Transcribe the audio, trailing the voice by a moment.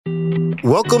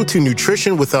Welcome to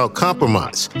Nutrition Without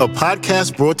Compromise, a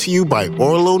podcast brought to you by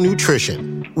Orlo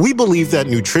Nutrition. We believe that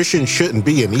nutrition shouldn't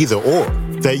be an either-or,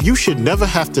 that you should never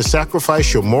have to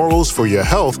sacrifice your morals for your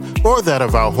health or that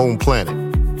of our home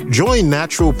planet. Join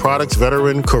natural products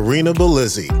veteran Karina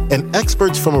Belizzi and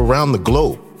experts from around the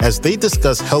globe as they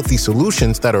discuss healthy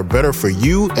solutions that are better for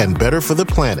you and better for the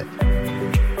planet.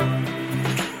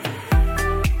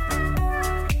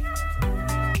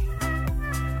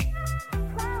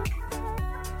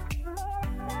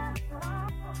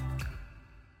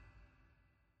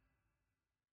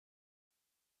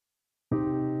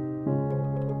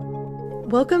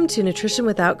 Welcome to Nutrition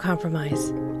Without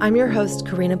Compromise. I'm your host,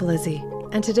 Karina Belizzi,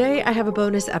 and today I have a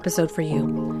bonus episode for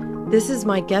you. This is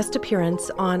my guest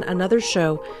appearance on another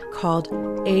show called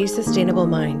A Sustainable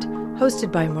Mind,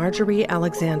 hosted by Marjorie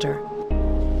Alexander.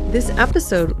 This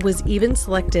episode was even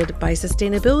selected by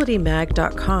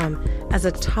sustainabilitymag.com as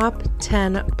a top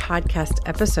 10 podcast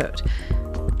episode.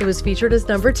 It was featured as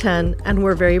number 10, and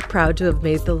we're very proud to have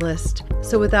made the list.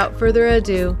 So without further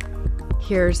ado,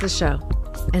 here's the show.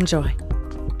 Enjoy.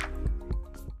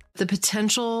 The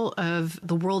potential of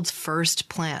the world's first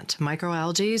plant,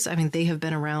 microalgae, I mean, they have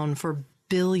been around for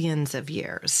billions of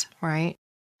years, right?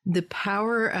 The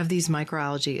power of these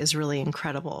microalgae is really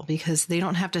incredible because they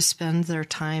don't have to spend their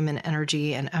time and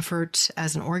energy and effort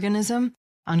as an organism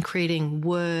on creating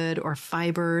wood or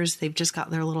fibers. They've just got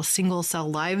their little single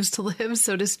cell lives to live,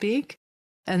 so to speak.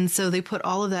 And so they put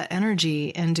all of that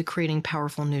energy into creating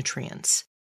powerful nutrients.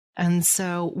 And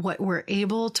so what we're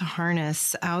able to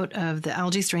harness out of the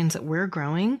algae strains that we're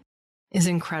growing is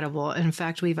incredible. In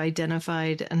fact, we've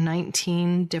identified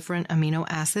 19 different amino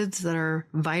acids that are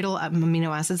vital amino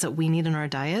acids that we need in our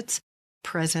diets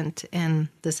present in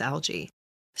this algae.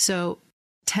 So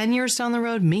 10 years down the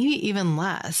road, maybe even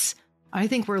less, I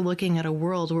think we're looking at a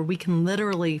world where we can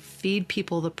literally feed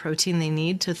people the protein they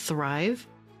need to thrive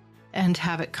and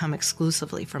have it come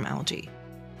exclusively from algae.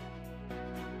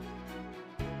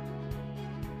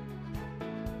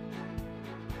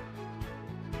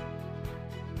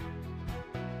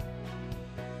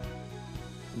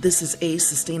 This is A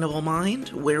Sustainable Mind,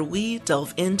 where we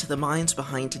delve into the minds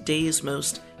behind today's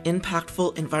most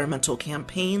impactful environmental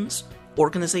campaigns,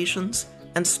 organizations,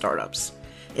 and startups,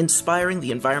 inspiring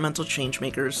the environmental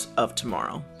changemakers of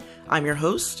tomorrow. I'm your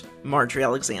host, Marjorie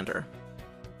Alexander.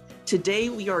 Today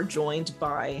we are joined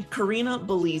by Karina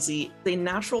Belizzi, a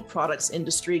natural products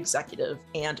industry executive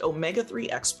and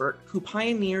Omega-3 expert who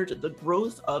pioneered the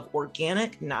growth of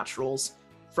organic naturals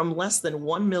from less than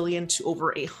 $1 million to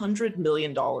over $100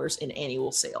 million in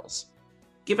annual sales.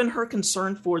 Given her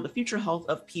concern for the future health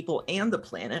of people and the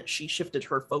planet, she shifted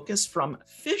her focus from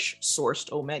fish-sourced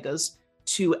omegas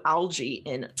to algae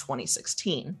in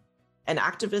 2016. An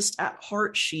activist at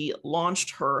heart, she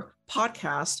launched her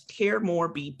podcast, Care More,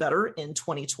 Be Better, in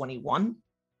 2021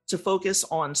 to focus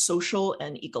on social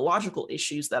and ecological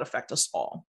issues that affect us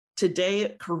all.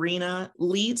 Today, Karina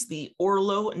leads the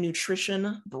Orlo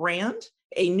Nutrition brand,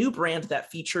 a new brand that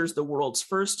features the world's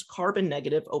first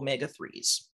carbon-negative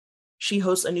omega-3s. She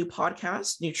hosts a new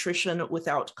podcast, Nutrition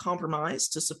Without Compromise,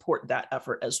 to support that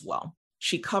effort as well.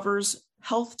 She covers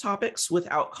health topics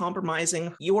without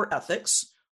compromising your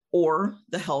ethics or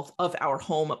the health of our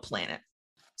home planet.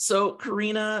 So,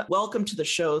 Karina, welcome to the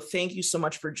show. Thank you so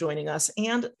much for joining us,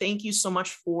 and thank you so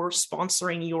much for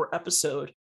sponsoring your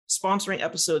episode. Sponsoring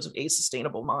episodes of A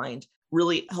Sustainable Mind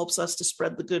really helps us to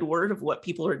spread the good word of what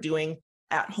people are doing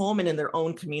at home and in their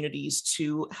own communities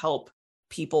to help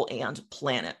people and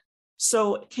planet.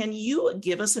 So can you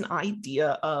give us an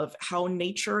idea of how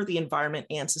nature, the environment,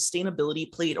 and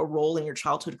sustainability played a role in your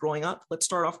childhood growing up? Let's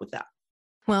start off with that.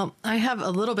 Well, I have a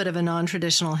little bit of a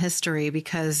non-traditional history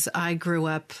because I grew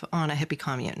up on a hippie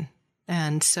commune.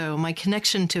 And so my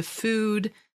connection to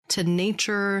food, to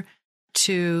nature,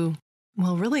 to,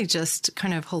 well, really just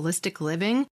kind of holistic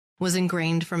living was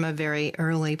ingrained from a very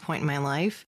early point in my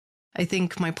life. I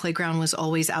think my playground was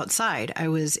always outside. I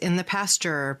was in the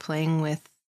pasture playing with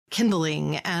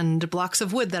kindling and blocks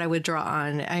of wood that I would draw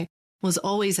on. I was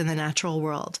always in the natural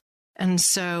world. And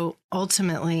so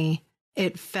ultimately,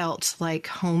 it felt like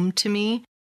home to me.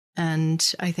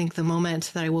 And I think the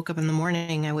moment that I woke up in the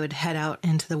morning, I would head out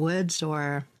into the woods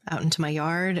or out into my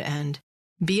yard and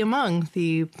be among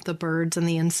the birds and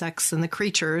the insects and the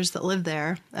creatures that live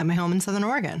there at my home in Southern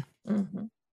Oregon. Mm-hmm.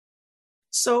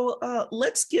 So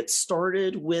let's get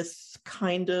started with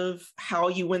kind of how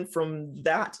you went from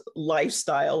that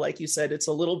lifestyle. Like you said, it's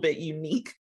a little bit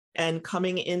unique, and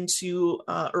coming into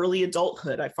early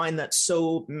adulthood. I find that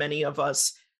so many of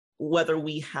us, whether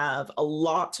we have a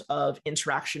lot of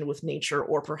interaction with nature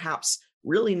or perhaps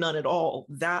really none at all,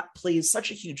 that plays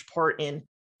such a huge part in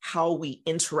how we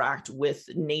interact with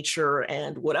nature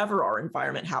and whatever our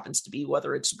environment happens to be,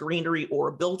 whether it's greenery or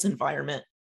a built environment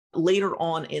later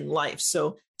on in life.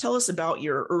 So tell us about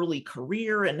your early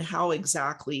career and how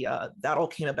exactly that all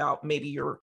came about, maybe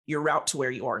your route to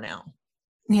where you are now.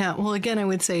 Yeah, well, again, I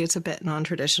would say it's a bit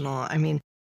non-traditional. I mean,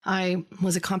 I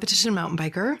was a competition mountain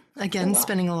biker, again,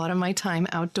 spending a lot of my time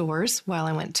outdoors while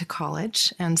I went to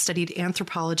college and studied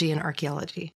anthropology and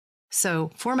archaeology.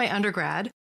 So for my undergrad,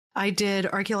 I did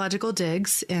archaeological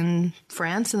digs in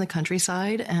France in the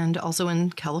countryside and also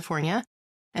in California.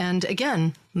 And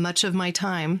again, much of my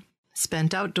time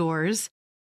spent outdoors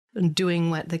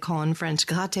doing what they call in French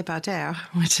gratter par terre,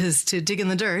 which is to dig in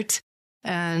the dirt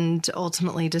and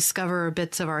ultimately discover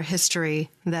bits of our history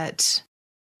that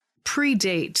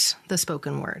predate the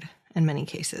spoken word in many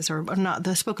cases, or not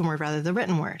the spoken word, rather the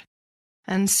written word.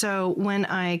 And so when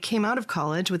I came out of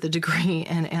college with a degree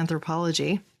in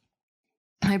anthropology,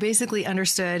 I basically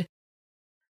understood,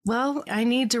 well, I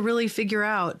need to really figure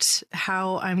out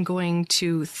how I'm going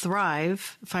to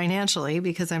thrive financially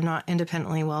because I'm not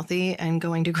independently wealthy, and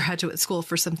going to graduate school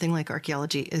for something like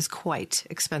archaeology is quite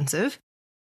expensive.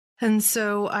 And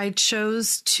so I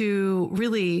chose to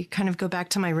really kind of go back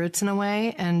to my roots in a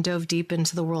way and dove deep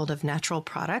into the world of natural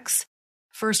products.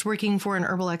 First working for an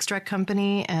herbal extract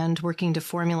company and working to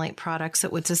formulate products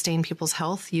that would sustain people's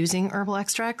health using herbal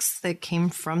extracts that came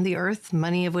from the earth,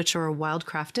 many of which are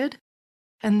wildcrafted.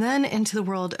 And then into the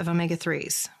world of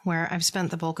omega-3s, where I've spent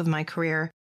the bulk of my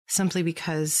career simply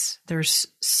because there's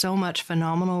so much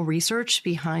phenomenal research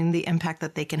behind the impact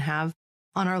that they can have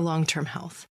on our long-term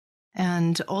health.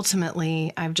 And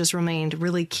ultimately, I've just remained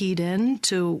really keyed in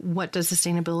to what does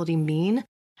sustainability mean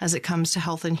as it comes to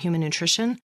health and human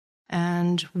nutrition,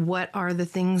 and what are the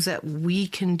things that we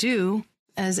can do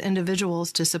as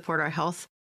individuals to support our health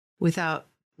without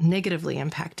negatively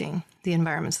impacting the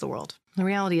environments of the world. The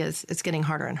reality is it's getting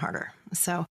harder and harder.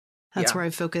 So that's where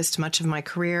I've focused much of my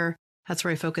career. That's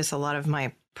where I focus a lot of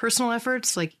my personal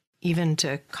efforts, like even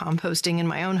to composting in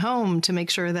my own home to make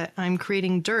sure that I'm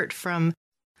creating dirt from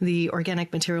the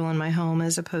organic material in my home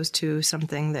as opposed to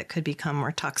something that could become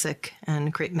more toxic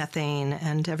and create methane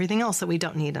and everything else that we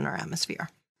don't need in our atmosphere.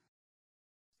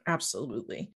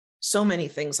 Absolutely. So many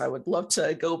things I would love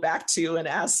to go back to and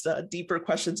ask deeper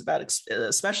questions about,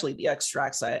 especially the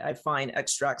extracts. I find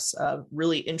extracts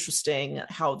really interesting,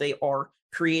 how they are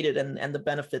created and the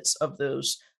benefits of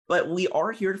those. But we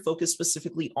are here to focus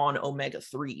specifically on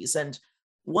omega-3s. And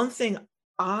one thing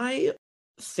I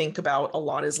think about a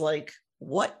lot is like,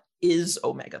 what is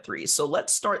omega-3? So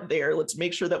let's start there. Let's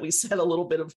make sure that we set a little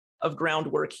bit of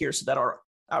groundwork here so that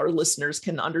our listeners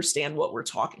can understand what we're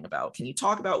talking about. Can you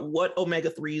talk about what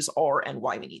omega-3s are and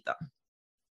why we need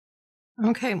them?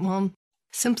 Okay, well,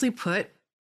 simply put,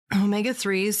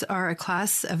 omega-3s are a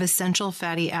class of essential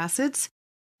fatty acids.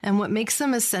 And what makes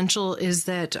them essential is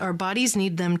that our bodies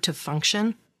need them to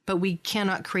function, but we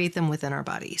cannot create them within our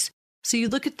bodies. So you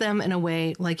look at them in a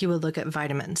way like you would look at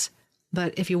vitamins.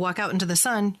 But if you walk out into the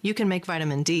sun, you can make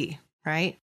vitamin D,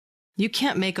 right? You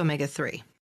can't make omega-3.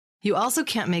 You also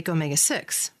can't make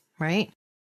omega-6, right?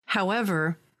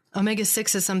 However,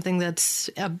 omega-6 is something that's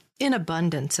in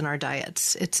abundance in our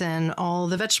diets. It's in all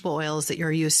the vegetable oils that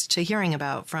you're used to hearing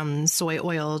about, from soy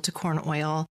oil to corn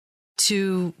oil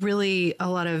to really a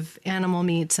lot of animal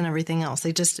meats and everything else.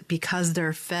 They just, because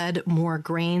they're fed more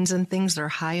grains and things that are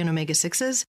high in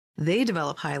omega-6s, they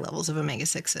develop high levels of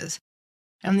omega-6s.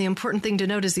 And the important thing to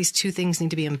note is these two things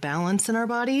need to be in balance in our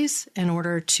bodies in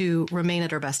order to remain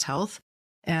at our best health.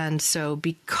 And so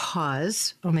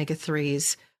because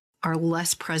omega-3s are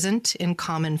less present in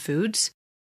common foods,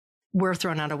 we're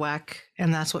thrown out of whack.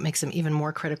 And that's what makes them even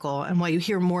more critical and why you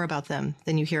hear more about them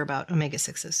than you hear about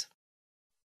omega-6s.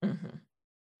 Mm-hmm.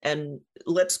 And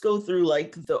let's go through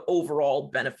like the overall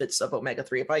benefits of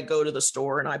omega-3. If I go to the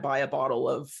store and I buy a bottle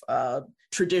of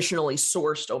traditionally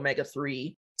sourced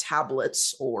omega-3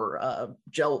 tablets or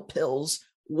gel pills,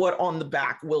 what on the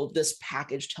back will this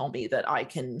package tell me that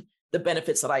the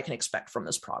benefits that I can expect from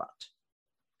this product?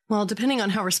 Well, depending on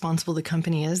how responsible the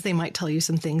company is, they might tell you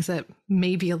some things that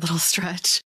may be a little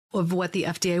stretch of what the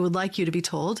FDA would like you to be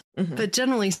told. Mm-hmm. But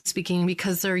generally speaking,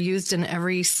 because they're used in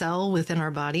every cell within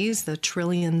our bodies, the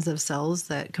trillions of cells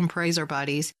that comprise our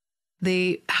bodies,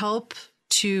 they help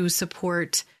to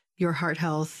support your heart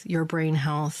health, your brain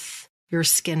health, your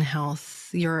skin health,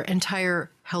 your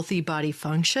entire healthy body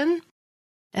function.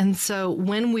 And so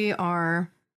when we are,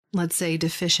 let's say,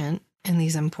 deficient in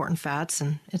these important fats,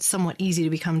 and it's somewhat easy to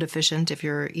become deficient if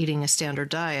you're eating a standard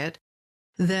diet,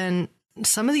 then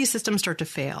some of these systems start to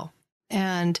fail.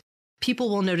 And people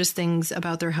will notice things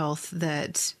about their health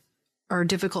that are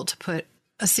difficult to put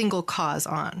a single cause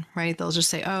on, right? They'll just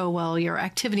say, oh, well, your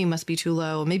activity must be too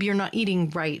low. Maybe you're not eating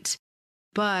right.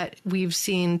 But we've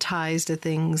seen ties to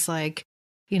things like,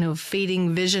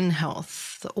 fading vision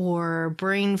health or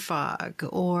brain fog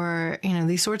or,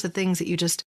 these sorts of things that you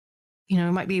just, you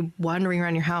might be wandering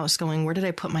around your house going, where did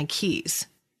I put my keys?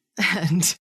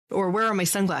 Or where are my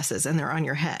sunglasses? And they're on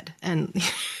your head. And,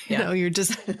 you're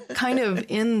just kind of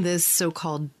in this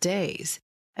so-called daze.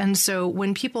 And so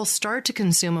when people start to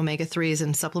consume omega-3s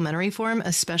in supplementary form,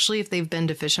 especially if they've been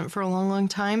deficient for a long, long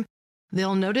time,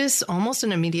 they'll notice almost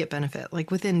an immediate benefit,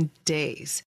 like within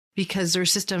days, because their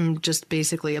system just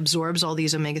basically absorbs all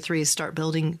these omega-3s, start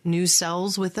building new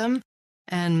cells with them.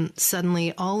 And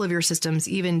suddenly all of your systems,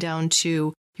 even down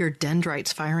to your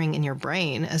dendrites firing in your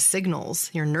brain as signals,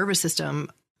 your nervous system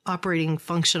operating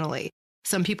functionally.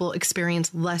 Some people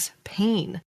experience less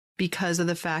pain because of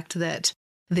the fact that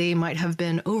they might have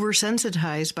been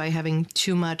oversensitized by having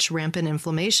too much rampant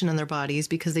inflammation in their bodies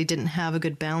because they didn't have a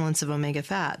good balance of omega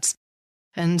fats.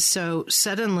 And so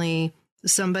suddenly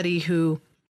somebody who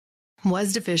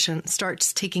was deficient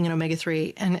starts taking an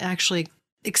omega-3 and actually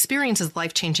experiences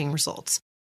life-changing results.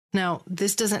 Now,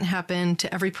 this doesn't happen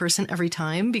to every person every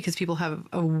time because people have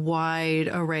a wide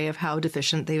array of how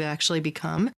deficient they've actually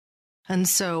become. And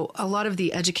so a lot of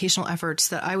the educational efforts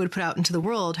that I would put out into the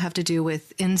world have to do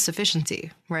with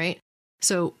insufficiency, right?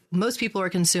 So most people are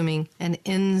consuming an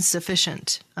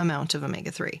insufficient amount of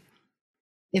omega-3.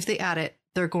 If they add it,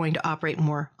 they're going to operate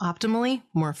more optimally,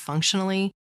 more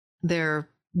functionally. Their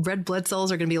red blood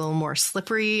cells are going to be a little more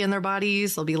slippery in their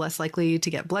bodies. They'll be less likely to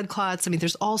get blood clots. I mean,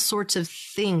 there's all sorts of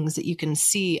things that you can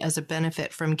see as a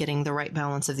benefit from getting the right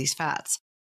balance of these fats.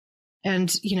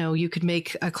 And, you could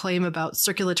make a claim about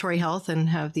circulatory health and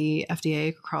have the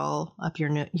FDA crawl up your,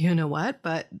 what,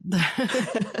 but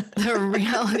the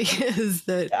reality is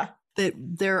that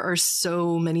there are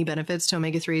so many benefits to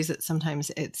omega-3s that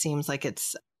sometimes it seems like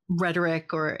it's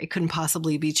rhetoric or it couldn't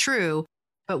possibly be true.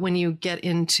 But when you get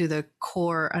into the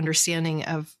core understanding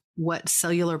of what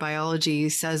cellular biology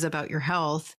says about your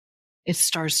health, it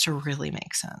starts to really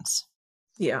make sense.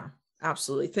 Yeah,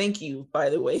 absolutely. Thank you, by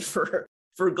the way, for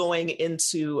going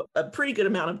into a pretty good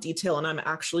amount of detail. And I'm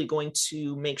actually going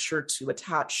to make sure to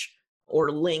attach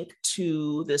or link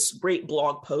to this great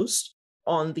blog post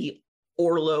on the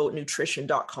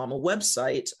orlonutrition.com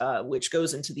website, which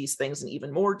goes into these things in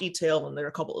even more detail. And there are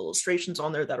a couple illustrations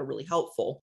on there that are really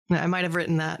helpful. I might have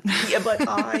written that. Yeah, but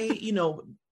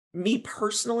me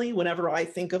personally, whenever I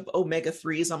think of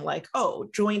omega-3s, I'm like, oh,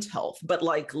 joint health. But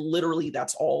like literally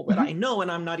that's all that I know.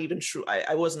 And I'm not even sure.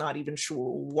 I was not even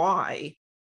sure why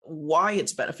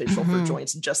it's beneficial for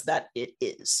joints, just that it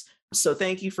is. So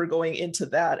thank you for going into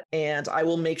that. And I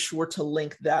will make sure to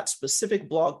link that specific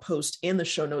blog post in the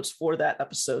show notes for that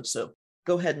episode. So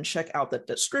go ahead and check out the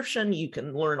description. You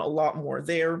can learn a lot more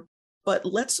there. But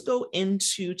let's go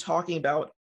into talking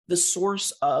about the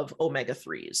source of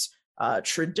omega-3s.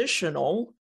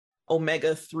 Traditional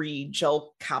omega-3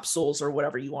 gel capsules, or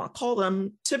whatever you want to call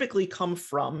them, typically come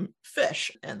from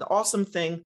fish. And the awesome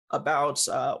thing about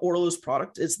Orlo's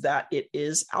product is that it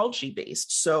is algae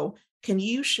based. So can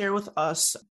you share with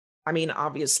us, I mean,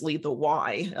 obviously the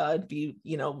why? It'd be,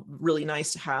 really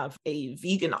nice to have a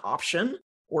vegan option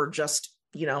or just,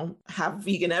 have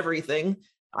vegan everything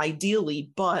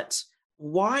ideally, but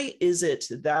why is it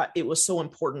that it was so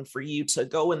important for you to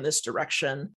go in this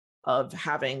direction of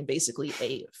having basically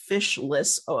a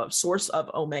fishless source of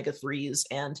omega-3s?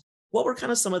 And what were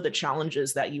kind of some of the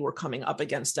challenges that you were coming up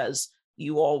against as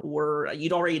you'd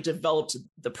already developed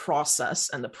the process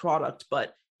and the product,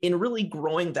 but in really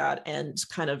growing that and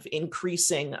kind of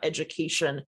increasing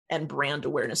education and brand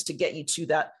awareness to get you to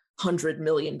that $100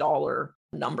 million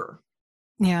number?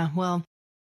 Yeah, well,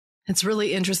 it's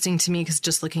really interesting to me because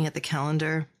just looking at the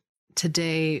calendar,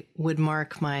 today would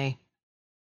mark my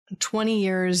 20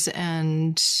 years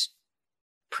and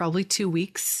probably 2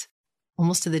 weeks,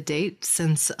 almost to the date,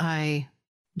 since I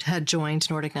had joined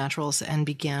Nordic Naturals and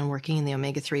began working in the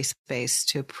omega-3 space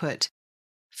to put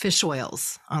fish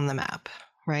oils on the map,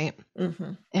 right?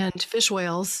 Mm-hmm. And fish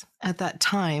oils at that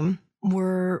time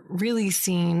were really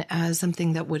seen as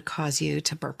something that would cause you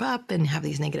to burp up and have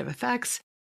these negative effects,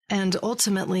 and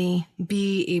ultimately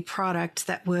be a product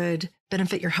that would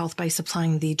benefit your health by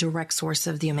supplying the direct source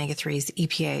of the omega-3s,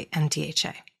 EPA and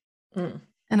DHA.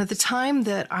 And at the time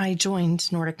that I joined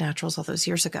Nordic Naturals all those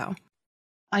years ago,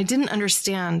 I didn't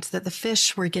understand that the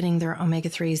fish were getting their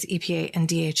omega-3s, EPA and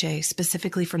DHA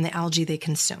specifically from the algae they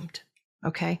consumed.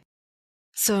 Okay.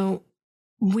 So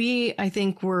I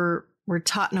think, were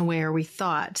taught in a way, or we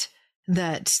thought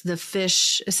that the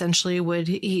fish essentially would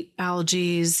eat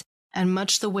algae, and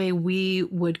much the way we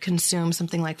would consume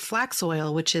something like flax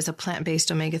oil, which is a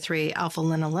plant-based omega-3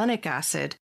 alpha-linolenic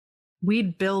acid,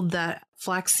 we'd build that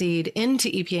flaxseed into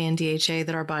EPA and DHA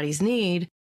that our bodies need,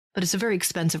 but it's a very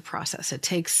expensive process. It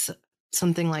takes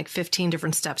something like 15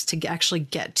 different steps to actually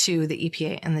get to the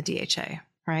EPA and the DHA,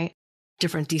 right?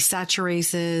 Different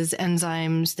desaturases,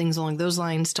 enzymes, things along those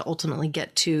lines to ultimately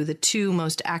get to the two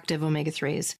most active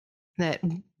omega-3s that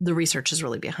the research is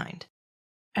really behind.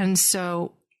 And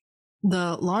so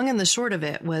the long and the short of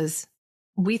it was,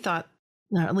 we thought,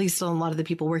 or at least a lot of the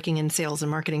people working in sales and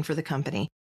marketing for the company,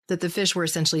 that the fish were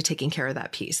essentially taking care of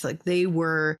that piece. Like they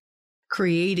were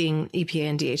creating EPA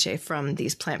and DHA from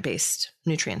these plant-based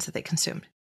nutrients that they consumed.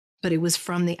 But it was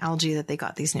from the algae that they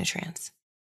got these nutrients.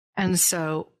 And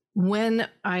so when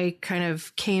I kind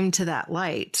of came to that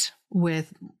light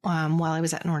with, while I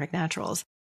was at Nordic Naturals,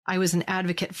 I was an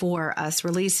advocate for us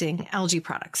releasing algae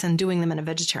products and doing them in a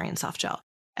vegetarian soft gel.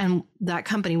 And that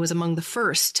company was among the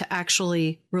first to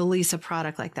actually release a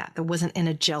product like that wasn't in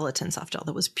a gelatin soft gel,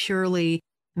 that was purely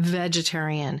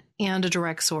vegetarian and a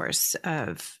direct source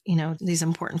of, these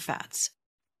important fats.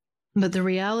 But the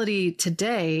reality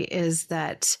today is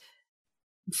that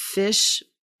fish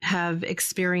have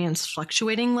experienced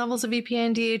fluctuating levels of EPA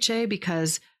and DHA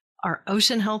because our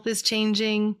ocean health is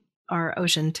changing, our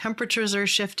ocean temperatures are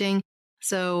shifting.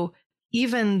 So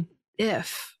even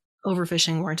if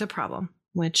overfishing weren't a problem,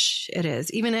 which it is,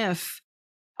 even if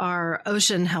our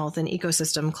ocean health and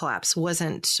ecosystem collapse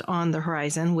wasn't on the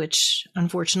horizon, which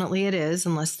unfortunately it is,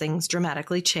 unless things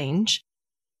dramatically change,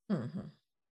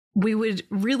 we would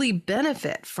really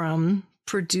benefit from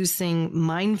producing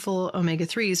mindful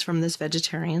omega-3s from this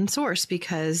vegetarian source,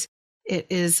 because it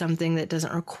is something that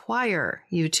doesn't require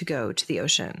you to go to the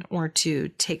ocean or to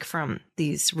take from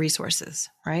these resources,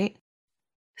 right?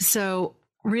 So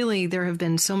really, there have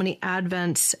been so many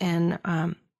advents and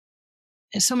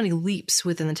so many leaps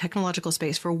within the technological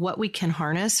space for what we can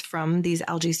harness from these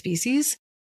algae species,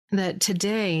 that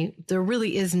today there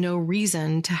really is no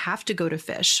reason to have to go to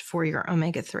fish for your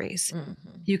omega-3s.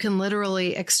 You can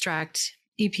literally extract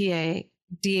EPA,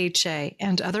 DHA,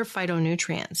 and other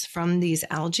phytonutrients from these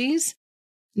algae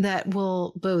that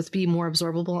will both be more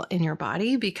absorbable in your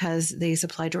body because they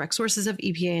supply direct sources of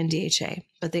EPA and DHA,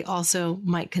 but they also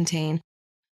might contain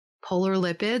polar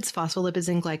lipids, phospholipids,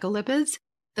 and glycolipids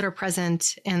that are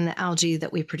present in the algae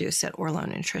that we produce at Orlo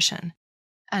Nutrition.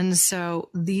 And so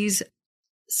these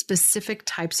specific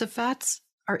types of fats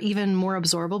are even more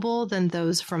absorbable than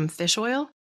those from fish oil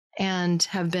and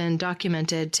have been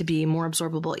documented to be more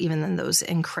absorbable even than those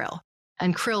in krill.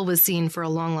 And krill was seen for a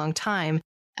long, long time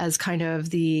as kind of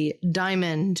the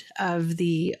diamond of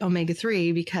the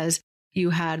omega-3 because you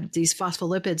had these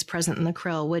phospholipids present in the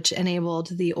krill, which enabled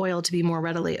the oil to be more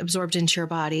readily absorbed into your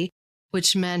body,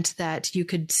 which meant that you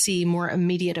could see more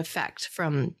immediate effect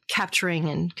from capturing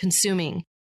and consuming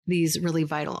these really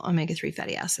vital omega-3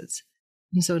 fatty acids.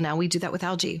 And so now we do that with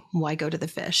algae. Why go to the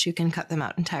fish? You can cut them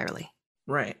out entirely.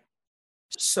 Right.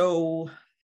 So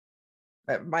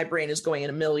my brain is going in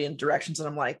a million directions, and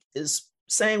I'm like, is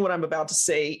saying what I'm about to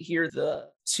say here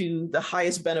to the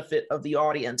highest benefit of the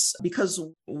audience? Because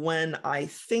when I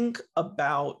think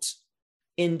about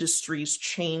industries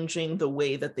changing the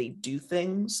way that they do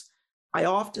things, I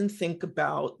often think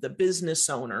about the business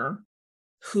owner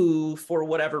who, for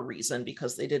whatever reason,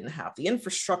 because they didn't have the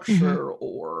infrastructure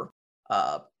or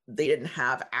they didn't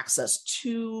have access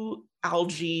to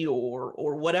algae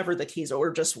or whatever the case,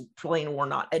 or just plain were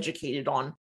not educated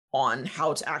on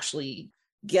how to actually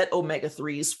get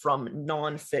omega-3s from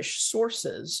non-fish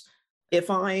sources.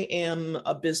 If I am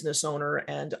a business owner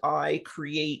and I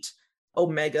create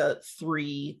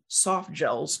omega-3 soft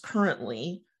gels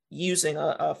currently using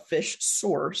a fish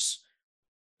source,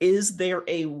 is there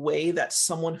a way that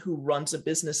someone who runs a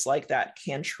business like that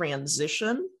can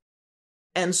transition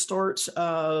and start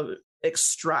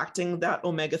extracting that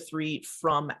omega-3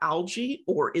 from algae?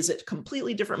 Or is it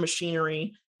completely different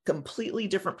machinery, completely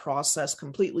different process,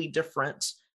 completely different?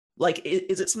 Like,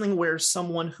 is it something where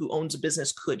someone who owns a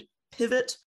business could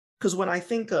pivot? Because when I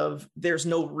think of there's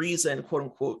no reason, quote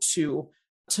unquote,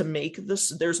 to make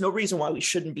this, there's no reason why we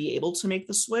shouldn't be able to make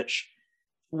the switch.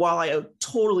 While I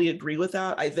totally agree with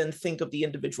that, I then think of the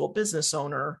individual business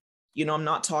owner. I'm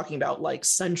not talking about like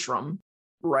Centrum,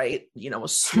 right? A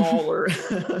smaller,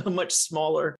 much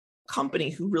smaller company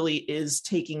who really is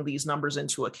taking these numbers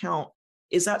into account.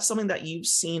 Is that something that you've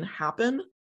seen happen?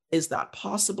 Is that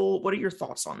possible? What are your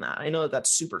thoughts on that? I know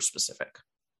that's super specific.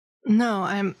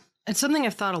 No, it's something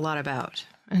I've thought a lot about.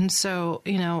 And so,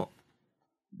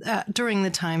 during the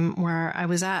time where I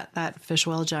was at that fish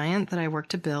oil giant that I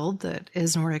worked to build, that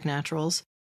is Nordic Naturals,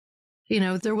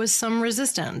 there was some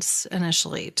resistance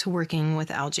initially to working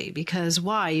with algae because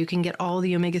why? You can get all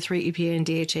the omega-3, EPA, and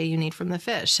DHA you need from the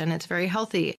fish, and it's very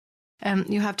healthy. And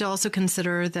you have to also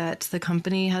consider that the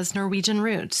company has Norwegian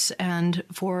roots. And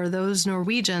for those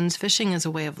Norwegians, fishing is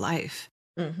a way of life.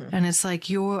 Mm-hmm. And it's like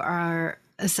you are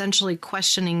essentially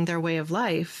questioning their way of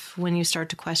life when you start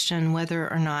to question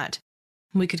whether or not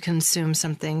we could consume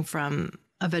something from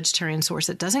a vegetarian source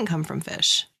that doesn't come from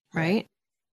fish, right?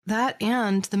 That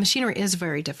and the machinery is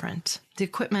very different. The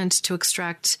equipment to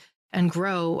extract and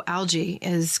grow algae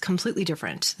is completely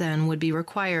different than would be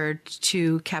required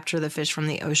to capture the fish from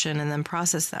the ocean and then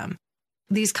process them.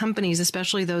 These companies,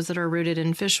 especially those that are rooted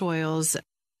in fish oils,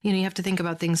 you have to think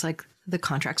about things like the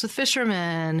contracts with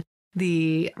fishermen,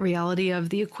 the reality of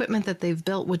the equipment that they've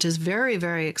built, which is very,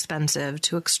 very expensive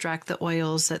to extract the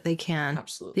oils that they can.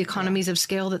 Absolutely. The economies of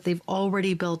scale that they've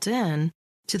already built in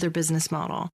to their business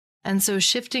model. And so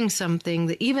shifting something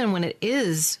that even when it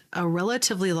is a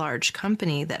relatively large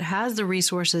company that has the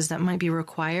resources that might be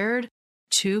required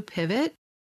to pivot,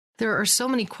 there are so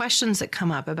many questions that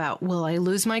come up about, will I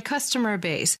lose my customer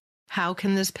base? How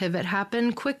can this pivot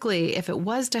happen quickly? If it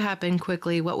was to happen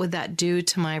quickly, what would that do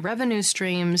to my revenue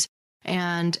streams?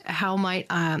 And how might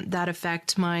that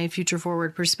affect my future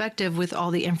forward perspective with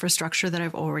all the infrastructure that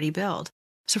I've already built?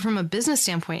 So from a business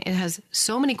standpoint, it has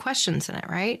so many questions in it,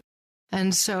 right?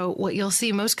 And so what you'll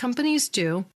see most companies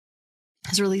do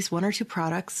is release one or two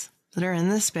products that are in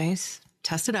this space,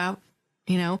 test it out,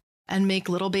 and make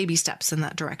little baby steps in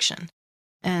that direction.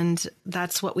 And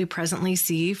that's what we presently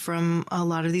see from a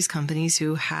lot of these companies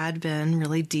who had been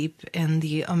really deep in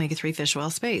the omega-3 fish oil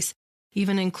space,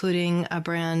 even including a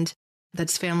brand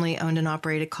that's family owned and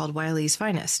operated called Wiley's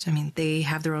Finest. I mean, they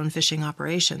have their own fishing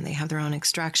operation. They have their own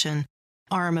extraction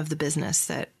arm of the business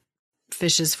that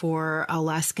fishes for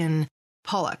Alaskan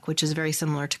pollock, which is very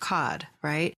similar to cod,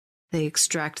 right? They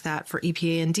extract that for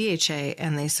EPA and DHA,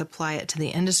 and they supply it to the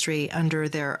industry under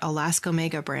their Alaska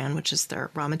Omega brand, which is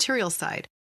their raw material side.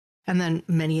 And then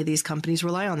many of these companies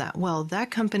rely on that. Well,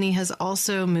 that company has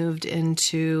also moved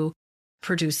into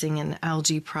producing an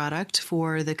algae product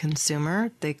for the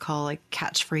consumer. They call it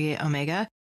catch-free omega,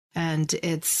 and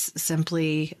it's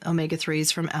simply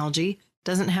omega-3s from algae.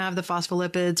 Doesn't have the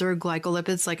phospholipids or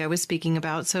glycolipids like I was speaking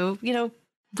about. So,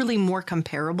 really more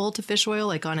comparable to fish oil,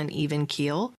 like on an even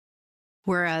keel.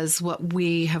 Whereas what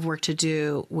we have worked to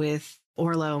do with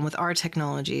Orlo and with our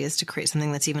technology is to create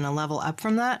something that's even a level up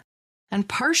from that. And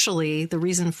partially the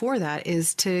reason for that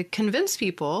is to convince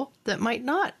people that might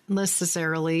not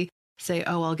necessarily say,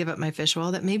 oh, I'll give up my fish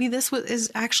oil, that maybe this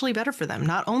is actually better for them.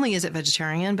 Not only is it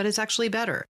vegetarian, but it's actually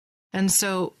better. And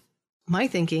so my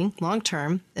thinking long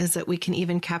term is that we can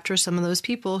even capture some of those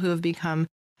people who have become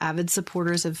avid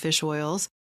supporters of fish oils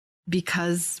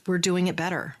because we're doing it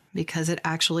better, because it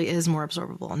actually is more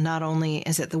absorbable. Not only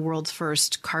is it the world's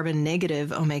first carbon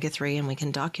negative omega-3, and we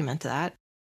can document that,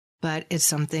 but it's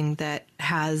something that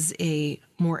has a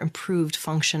more improved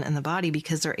function in the body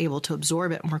because they're able to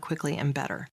absorb it more quickly and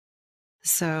better.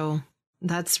 So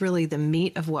that's really the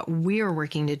meat of what we're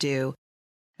working to do.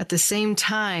 At the same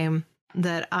time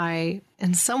that I,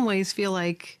 in some ways, feel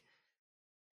like,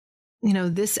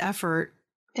 this effort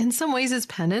in some ways is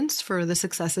penance for the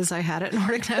successes I had at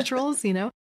Nordic Naturals,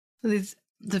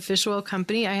 the fish oil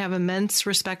company I have immense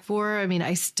respect for. I mean,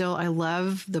 I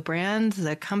love the brand,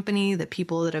 the company, the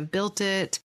people that have built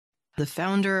it, the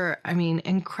founder. I mean,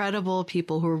 incredible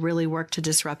people who really worked to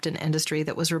disrupt an industry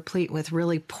that was replete with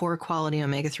really poor quality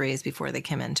omega-3s before they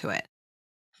came into it.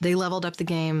 They leveled up the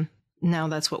game. Now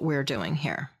that's what we're doing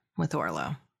here with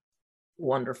Orlo.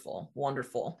 Wonderful.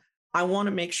 Wonderful. I want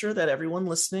to make sure that everyone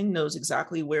listening knows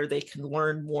exactly where they can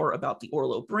learn more about the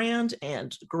Orlo brand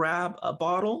and grab a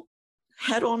bottle.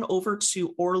 Head on over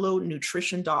to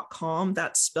orlonutrition.com.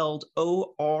 That's spelled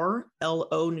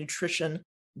ORLO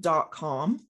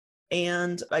nutrition.com.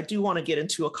 And I do want to get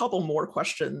into a couple more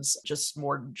questions, just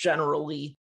more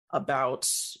generally about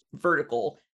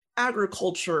vertical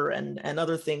agriculture and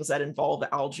other things that involve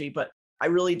algae. But I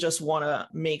really just want to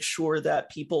make sure that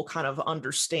people kind of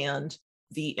understand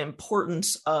the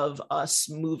importance of us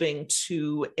moving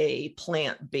to a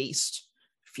plant-based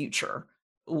future.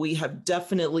 We have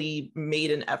definitely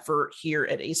made an effort here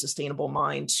at A Sustainable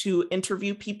Mind to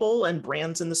interview people and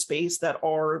brands in the space that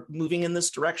are moving in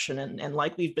this direction. And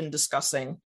like we've been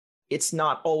discussing, it's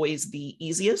not always the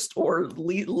easiest or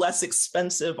less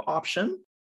expensive option,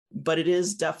 but it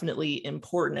is definitely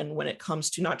important. And when it comes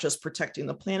to not just protecting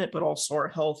the planet, but also our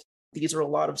health, these are a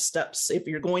lot of steps. If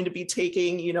you're going to be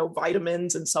taking,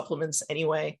 vitamins and supplements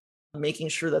anyway, making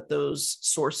sure that those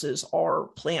sources are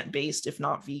plant-based, if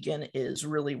not vegan, is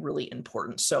really, really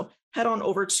important. So head on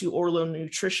over to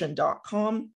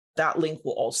orlonutrition.com. That link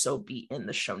will also be in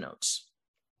the show notes.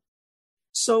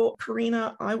 So,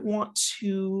 Karina, I want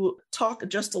to talk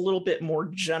just a little bit more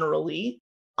generally.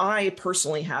 I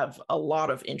personally have a lot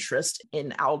of interest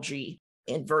in algae,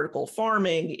 in vertical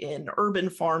farming, in urban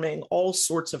farming, all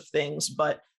sorts of things.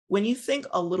 But when you think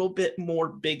a little bit more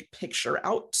big picture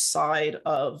outside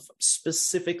of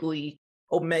specifically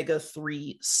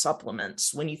omega-3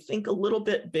 supplements, when you think a little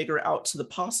bit bigger out to the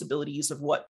possibilities of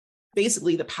what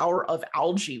basically the power of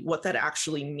algae, what that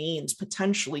actually means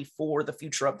potentially for the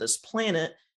future of this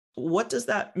planet, what does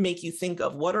that make you think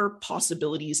of? What are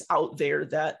possibilities out there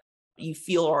that you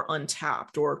feel are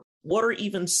untapped? Or what are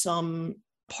even some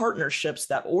partnerships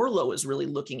that Orlo is really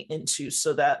looking into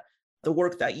so that the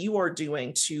work that you are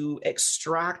doing to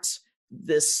extract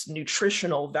this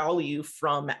nutritional value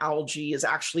from algae is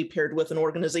actually paired with an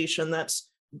organization that's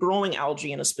growing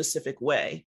algae in a specific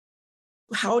way?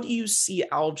 How do you see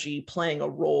algae playing a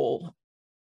role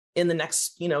in the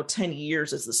next, 10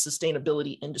 years as the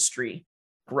sustainability industry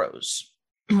grows?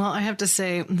 Well, I have to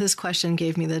say, this question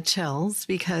gave me the chills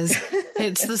because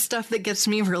it's the stuff that gets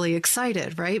me really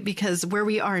excited, right? Because where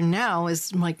we are now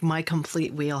is like my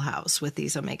complete wheelhouse with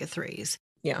these omega-3s.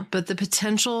 Yeah. But the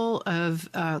potential of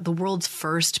the world's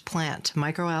first plant,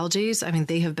 microalgae, I mean,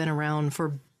 they have been around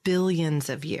for billions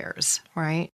of years,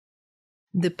 right?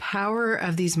 The power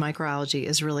of these microalgae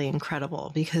is really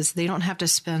incredible because they don't have to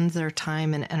spend their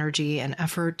time and energy and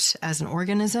effort as an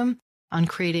organism on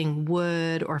creating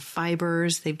wood or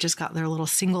fibers. They've just got their little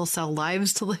single cell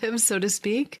lives to live, so to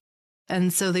speak.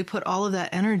 And so they put all of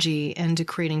that energy into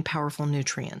creating powerful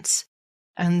nutrients.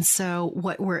 And so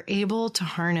what we're able to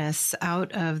harness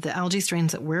out of the algae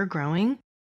strains that we're growing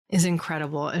is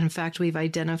incredible. In fact, we've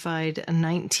identified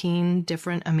 19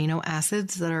 different amino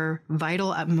acids that are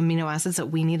vital amino acids that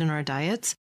we need in our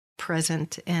diets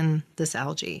present in this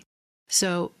algae.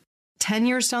 So 10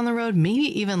 years down the road,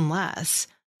 maybe even less,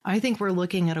 I think we're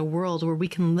looking at a world where we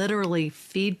can literally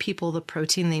feed people the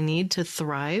protein they need to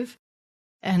thrive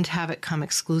and have it come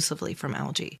exclusively from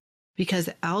algae. Because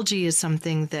algae is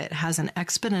something that has an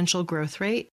exponential growth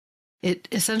rate. It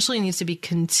essentially needs to be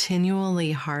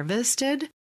continually harvested.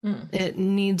 It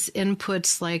needs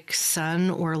inputs like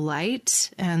sun or light.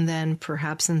 And then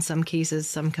perhaps in some cases,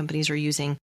 some companies are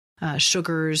using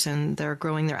sugars and they're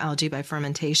growing their algae by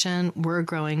fermentation. We're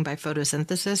growing by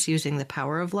photosynthesis using the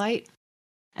power of light.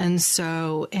 And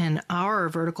so in our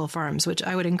vertical farms, which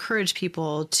I would encourage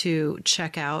people to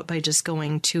check out by just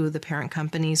going to the parent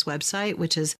company's website,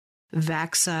 which is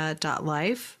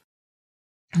vaxa.life.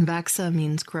 Vaxa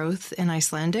means growth in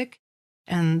Icelandic.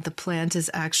 And the plant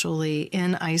is actually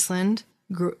in Iceland,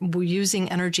 using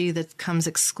energy that comes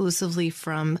exclusively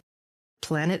from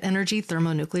planet energy,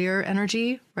 thermonuclear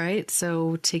energy, right?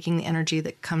 So taking the energy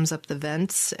that comes up the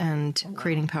vents and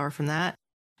creating power from that.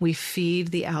 We feed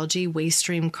the algae waste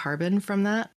stream carbon from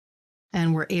that.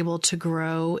 And we're able to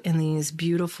grow in these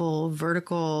beautiful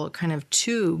vertical kind of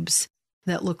tubes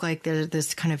that look like they're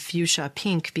this kind of fuchsia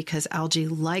pink because algae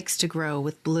likes to grow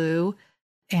with blue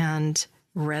and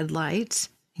red light.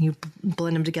 You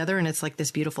blend them together and it's like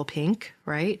this beautiful pink,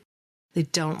 right? They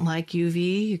don't like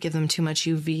UV. You give them too much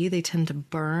UV, they tend to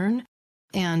burn.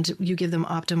 And you give them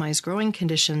optimized growing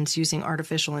conditions using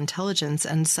artificial intelligence.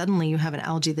 And suddenly you have an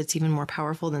algae that's even more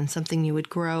powerful than something you would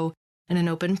grow in an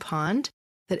open pond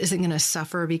that isn't going to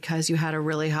suffer because you had a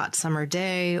really hot summer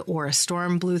day or a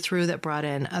storm blew through that brought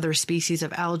in other species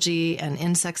of algae and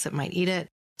insects that might eat it.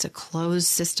 It's a closed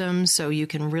system, so you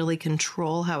can really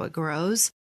control how it grows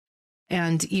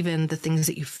and even the things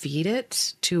that you feed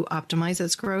it to optimize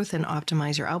its growth and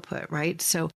optimize your output, right?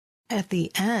 So at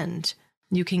the end,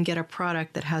 you can get a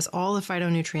product that has all the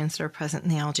phytonutrients that are present in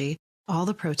the algae, all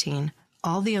the protein,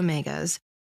 all the omegas,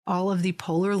 all of the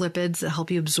polar lipids that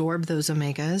help you absorb those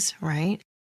omegas, right?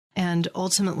 And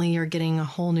ultimately, you're getting a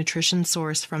whole nutrition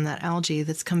source from that algae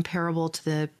that's comparable to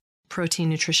the protein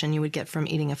nutrition you would get from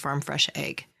eating a farm fresh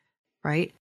egg,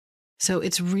 right? So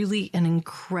it's really an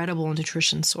incredible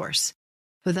nutrition source.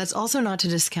 But that's also not to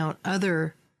discount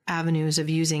other avenues of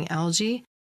using algae.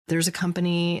 There's a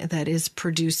company that is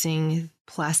producing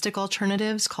plastic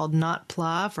alternatives called Not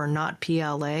Plav or Not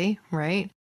PLA, right?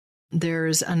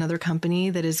 There's another company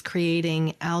that is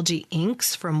creating algae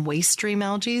inks from waste stream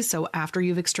algae. So after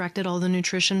you've extracted all the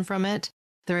nutrition from it,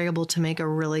 they're able to make a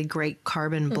really great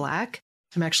carbon black.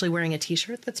 I'm actually wearing a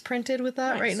t-shirt that's printed with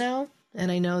that right now.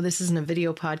 And I know this isn't a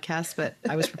video podcast, but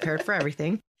I was prepared for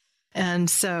everything. And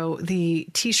so the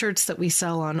t-shirts that we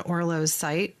sell on Orlo's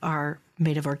site are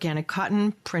made of organic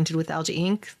cotton, printed with algae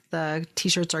ink. The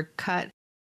t-shirts are cut,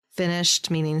 finished,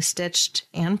 meaning stitched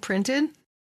and printed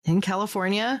in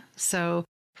California. So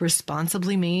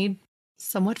responsibly made,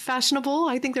 somewhat fashionable.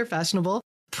 I think they're fashionable,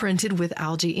 printed with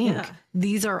algae ink. Yeah.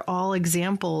 These are all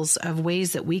examples of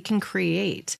ways that we can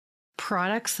create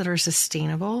products that are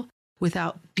sustainable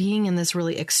without being in this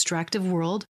really extractive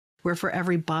world where for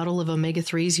every bottle of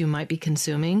omega-3s you might be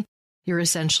consuming, you're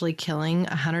essentially killing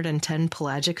 110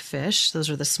 pelagic fish. Those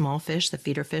are the small fish, the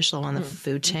feeder fish on the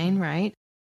food chain, right?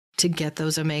 To get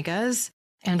those omegas,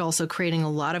 and also creating a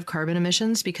lot of carbon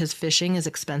emissions because fishing is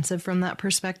expensive from that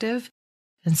perspective.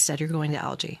 Instead, you're going to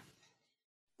algae.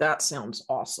 That sounds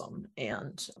awesome.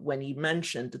 And when you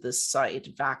mentioned this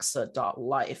site,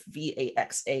 vaxa.life,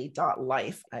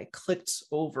 VAXA.life, I clicked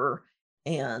over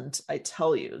and I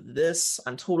tell you this,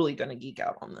 I'm totally going to geek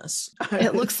out on this.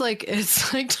 It looks like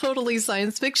it's like totally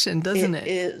science fiction, doesn't it?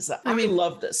 It is. I mean,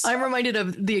 love this stuff. I'm reminded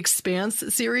of the Expanse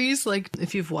series. Like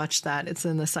if you've watched that, it's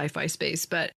in the sci-fi space,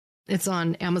 but it's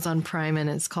on Amazon Prime and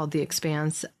it's called The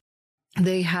Expanse.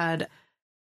 They had,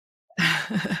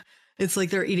 it's like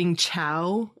they're eating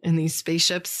chow in these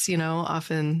spaceships,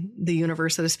 off in the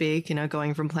universe, so to speak,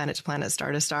 going from planet to planet,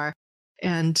 star to star.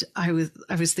 And I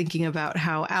was thinking about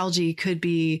how algae could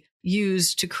be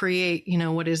used to create,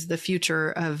 what is the future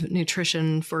of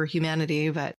nutrition for humanity,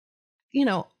 but,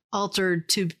 altered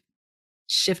to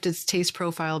shift its taste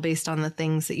profile based on the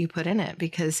things that you put in it,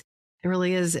 because it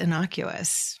really is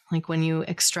innocuous. Like when you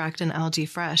extract an algae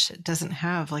fresh, it doesn't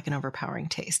have like an overpowering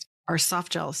taste. Our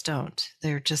soft gels don't.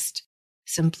 They're just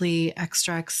simply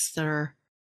extracts that are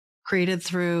created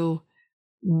through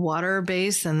water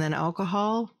base and then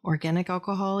alcohol, organic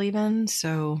alcohol even.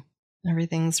 So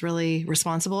everything's really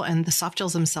responsible. And the soft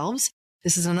gels themselves,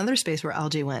 this is another space where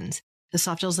algae wins. The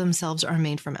soft gels themselves are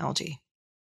made from algae.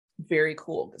 Very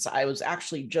cool. Because I was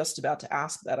actually just about to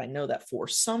ask that. I know that for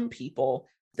some people,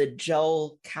 the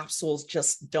gel capsules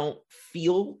just don't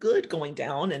feel good going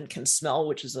down and can smell,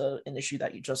 which is an issue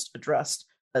that you just addressed.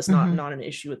 That's not an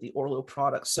issue with the Orlo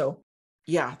product. So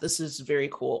yeah, this is very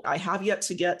cool. I have yet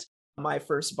to get my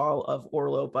first bottle of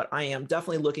Orlo, but I am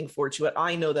definitely looking forward to it.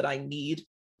 I know that I need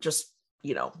just,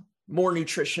 more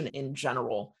nutrition in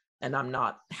general. And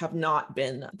have not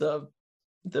been the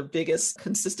biggest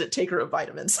consistent taker of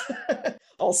vitamins.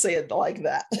 I'll say it like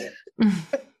that.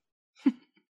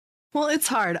 Well, it's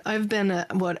hard. I've been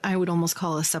what I would almost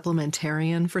call a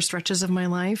supplementarian for stretches of my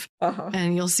life.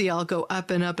 And you'll see I'll go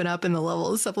up and up and up in the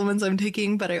level of supplements I'm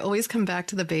taking, but I always come back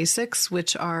to the basics,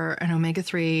 which are an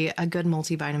omega-3, a good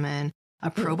multivitamin, a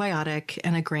probiotic,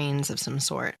 and a grains of some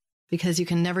sort, because you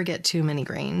can never get too many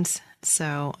grains.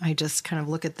 So I just kind of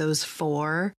look at those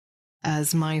 4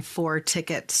 as my 4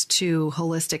 tickets to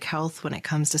holistic health when it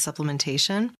comes to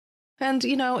supplementation. And,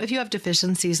 if you have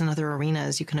deficiencies in other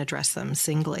arenas, you can address them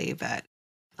singly. But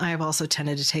I have also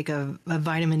tended to take a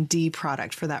vitamin D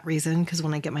product for that reason, because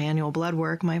when I get my annual blood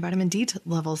work, my vitamin D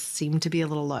levels seem to be a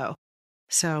little low.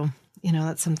 So,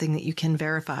 that's something that you can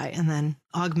verify and then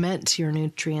augment your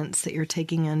nutrients that you're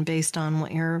taking in based on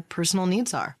what your personal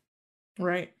needs are.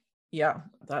 Right. Yeah,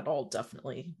 that all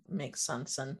definitely makes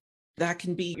sense. And that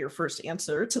can be your first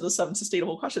answer to the 7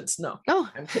 sustainable questions. No,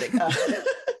 I'm kidding.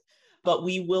 But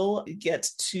we will get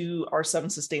to our 7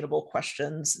 sustainable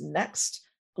questions next.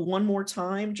 One more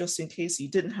time, just in case you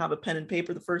didn't have a pen and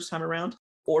paper the first time around,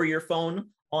 or your phone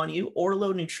on you,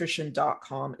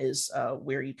 orlonutrition.com is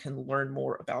where you can learn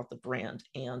more about the brand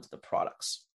and the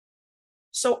products.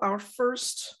 So our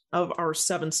first of our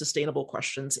 7 sustainable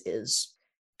questions is,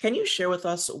 can you share with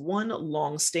us one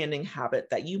long-standing habit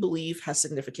that you believe has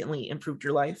significantly improved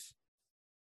your life?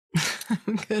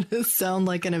 I'm going to sound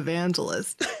like an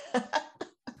evangelist.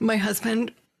 My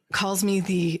husband calls me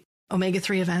the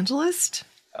omega-3 evangelist.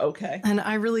 Okay. And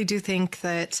I really do think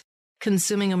that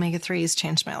consuming omega-3 has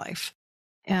changed my life.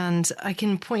 And I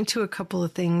can point to a couple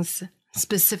of things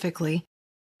specifically.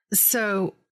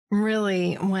 So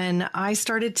really, when I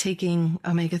started taking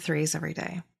omega-3s every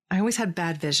day, I always had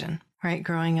bad vision, right?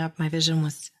 Growing up, my vision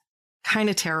was kind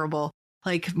of terrible.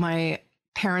 Like my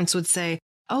parents would say,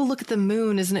 "Oh, look at the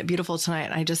moon. Isn't it beautiful tonight?"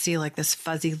 And I just see like this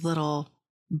fuzzy little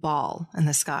ball in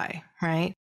the sky,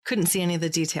 right? Couldn't see any of the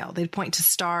detail. They'd point to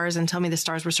stars and tell me the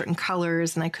stars were certain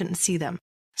colors and I couldn't see them.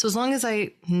 So as long as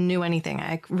I knew anything,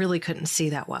 I really couldn't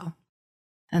see that well.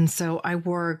 And so I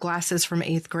wore glasses from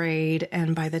 8th grade.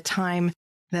 And by the time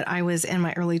that I was in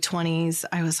my early 20s,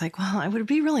 I was like, well, it would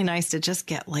be really nice to just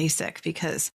get LASIK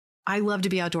because I love to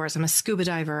be outdoors. I'm a scuba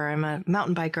diver. I'm a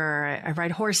mountain biker. I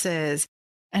ride horses.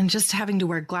 And just having to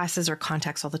wear glasses or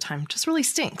contacts all the time just really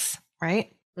stinks,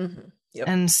 right? Mm-hmm. Yep.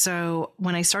 And so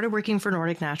when I started working for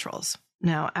Nordic Naturals,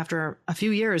 now after a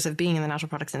few years of being in the natural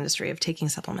products industry, of taking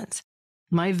supplements,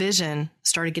 my vision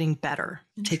started getting better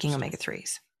taking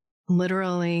omega-3s.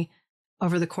 Literally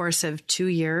over the course of 2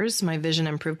 years, my vision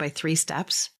improved by 3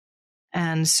 steps.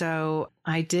 And so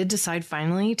I did decide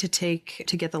finally to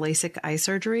get the LASIK eye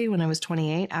surgery when I was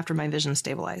 28 after my vision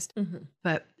stabilized. Mm-hmm.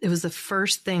 But it was the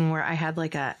first thing where I had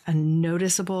like a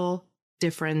noticeable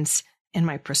difference in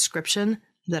my prescription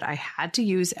that I had to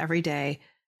use every day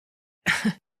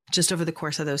just over the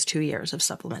course of those 2 years of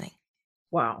supplementing.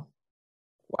 Wow.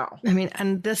 I mean,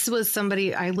 and this was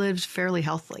somebody, I lived fairly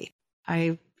healthily.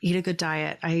 I eat a good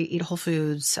diet. I eat whole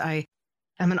foods. I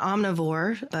am an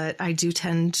omnivore, but I do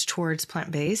tend towards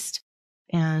plant-based.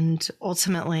 And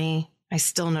ultimately, I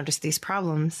still noticed these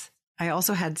problems. I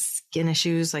also had skin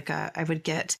issues. Like I would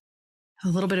get a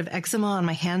little bit of eczema on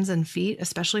my hands and feet,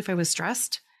 especially if I was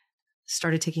stressed.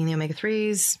 Started taking the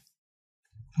omega-3s,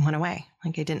 went away.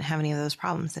 Like I didn't have any of those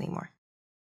problems anymore.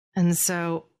 And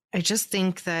so I just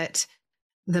think that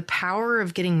the power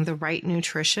of getting the right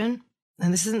nutrition,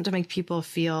 and this isn't to make people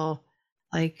feel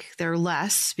like they're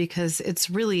less, because it's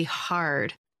really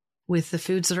hard with the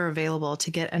foods that are available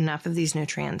to get enough of these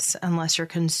nutrients unless you're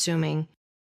consuming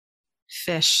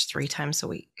fish 3 times a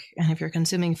week. And if you're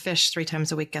consuming fish 3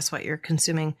 times a week, guess what? You're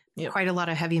consuming quite a lot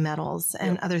of heavy metals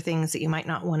and other things that you might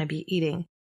not want to be eating.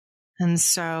 And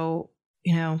so,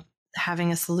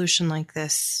 having a solution like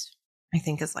this, I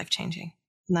think is life-changing.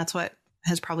 And that's what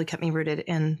has probably kept me rooted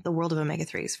in the world of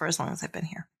omega-3s for as long as I've been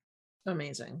here.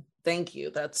 Amazing. Thank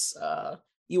you. That's,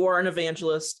 you are an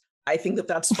evangelist. I think that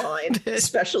that's fine,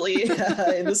 especially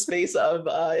in the space of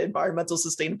environmental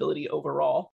sustainability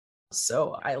overall.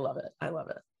 So I love it. I love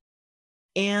it.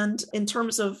 And in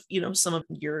terms of, some of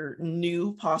your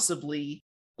new, possibly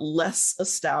less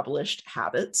established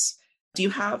habits, do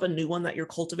you have a new one that you're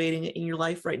cultivating in your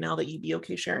life right now that you'd be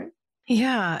okay sharing?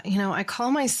 Yeah. I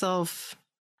call myself,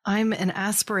 I'm an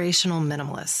aspirational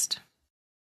minimalist.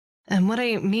 And what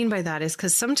I mean by that is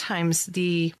because sometimes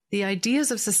the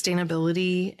ideas of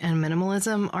sustainability and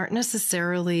minimalism aren't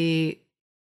necessarily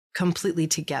completely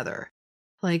together.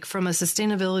 Like from a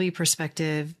sustainability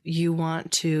perspective, you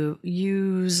want to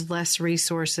use less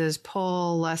resources,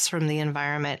 pull less from the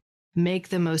environment, make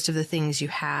the most of the things you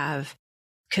have,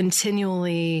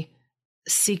 continually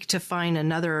seek to find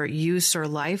another use or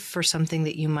life for something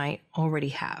that you might already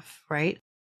have, right?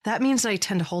 That means I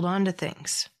tend to hold on to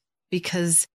things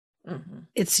because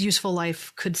its useful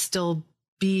life could still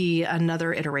be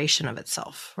another iteration of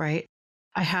itself, right?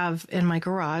 I have in my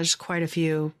garage quite a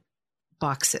few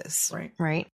boxes,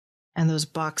 right? And those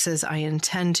boxes I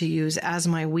intend to use as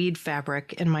my weed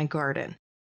fabric in my garden,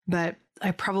 but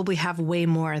I probably have way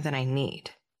more than I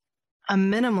need. A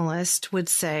minimalist would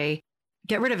say,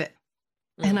 get rid of it.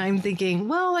 And I'm thinking,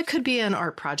 well, it could be an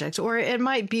art project, or it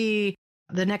might be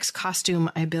the next costume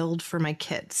I build for my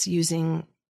kids using,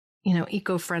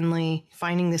 eco-friendly,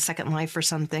 finding the second life for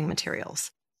something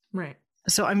materials. Right.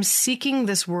 So I'm seeking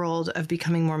this world of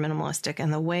becoming more minimalistic.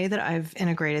 And the way that I've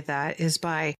integrated that is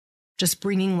by just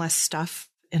bringing less stuff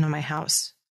into my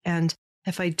house. And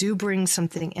if I do bring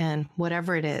something in,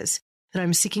 whatever it is, that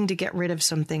I'm seeking to get rid of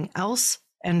something else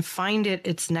and find it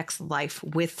its next life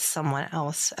with someone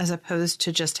else, as opposed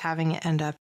to just having it end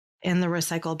up in the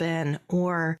recycle bin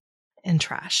or in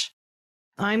trash.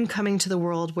 I'm coming to the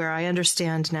world where I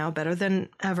understand now better than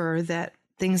ever that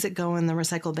things that go in the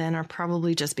recycle bin are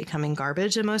probably just becoming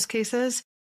garbage in most cases,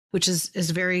 which is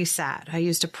very sad. I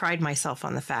used to pride myself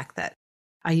on the fact that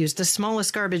I used the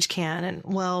smallest garbage can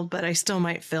but I still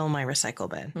might fill my recycle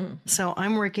bin. So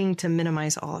I'm working to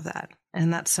minimize all of that.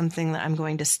 And that's something that I'm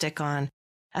going to stick on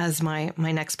as my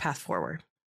next path forward.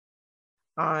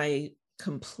 I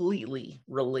completely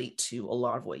relate to a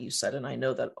lot of what you said. And I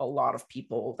know that a lot of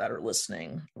people that are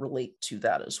listening relate to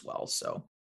that as well. So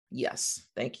yes,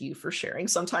 thank you for sharing.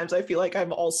 Sometimes I feel like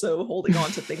I'm also holding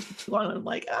on to things for too long. And I'm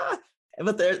like,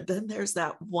 but then there's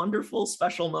that wonderful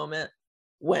special moment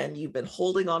when you've been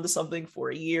holding on to something for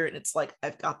a year and it's like,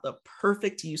 I've got the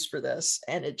perfect use for this.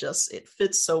 And it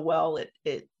fits so well.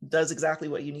 It does exactly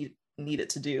what you need it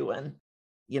to do. And,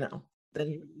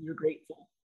 then you're grateful.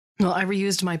 Well, I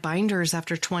reused my binders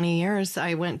after 20 years.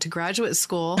 I went to graduate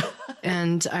school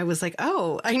and I was like,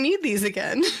 oh, I need these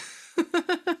again.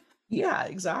 Yeah,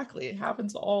 exactly. It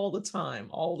happens all the time.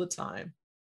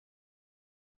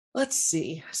 Let's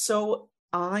see. So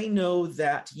I know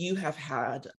that you have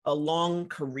had a long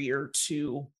career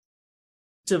to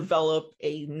develop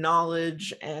a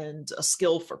knowledge and a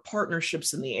skill for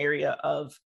partnerships in the area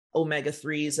of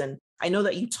omega-3s. And I know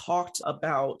that you talked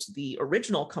about the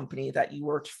original company that you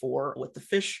worked for with the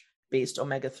fish plant-based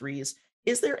omega-3s.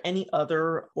 Is there any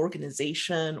other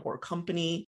organization or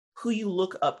company who you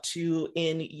look up to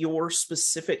in your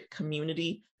specific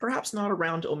community, perhaps not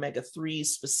around omega-3s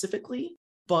specifically,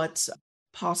 but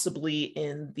possibly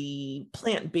in the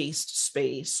plant-based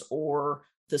space or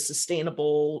the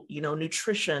sustainable,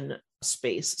 nutrition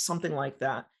space, something like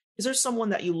that? Is there someone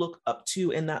that you look up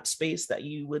to in that space that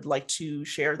you would like to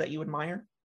share that you admire?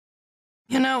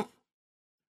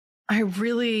 I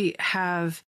really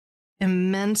have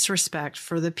immense respect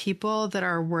for the people that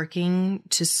are working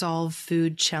to solve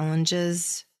food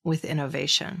challenges with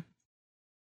innovation.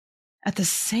 At the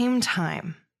same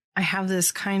time, I have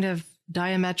this kind of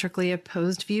diametrically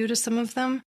opposed view to some of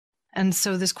them. And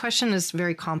so this question is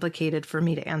very complicated for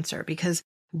me to answer, because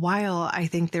while I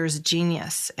think there's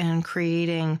genius in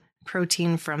creating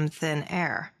protein from thin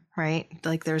air, right?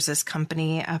 Like there's this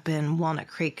company up in Walnut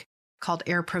Creek called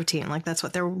Air Protein. Like that's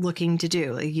what they're looking to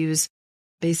do. They use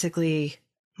basically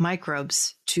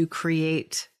microbes to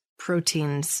create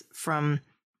proteins from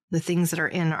the things that are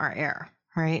in our air,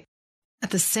 right? At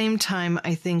the same time,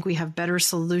 I think we have better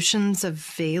solutions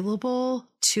available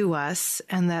to us,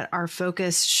 and that our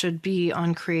focus should be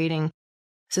on creating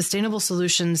sustainable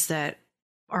solutions that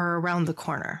are around the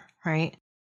corner, right?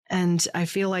 And I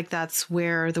feel like that's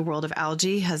where the world of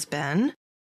algae has been.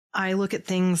 I look at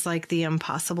things like the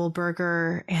Impossible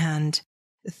Burger and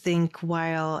think,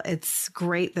 while it's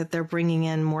great that they're bringing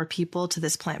in more people to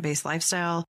this plant-based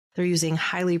lifestyle, they're using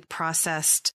highly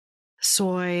processed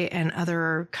soy and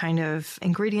other kind of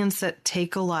ingredients that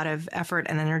take a lot of effort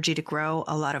and energy to grow,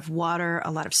 a lot of water,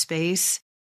 a lot of space.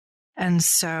 And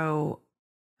so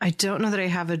I don't know that I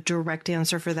have a direct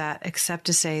answer for that, except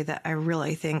to say that I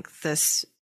really think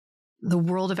the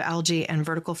world of algae and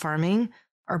vertical farming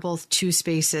are both two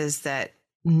spaces that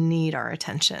need our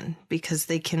attention, because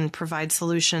they can provide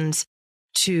solutions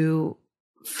to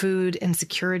food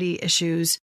insecurity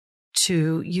issues,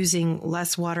 to using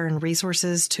less water and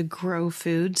resources to grow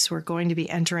foods. We're going to be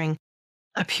entering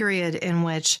a period in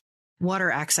which water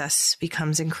access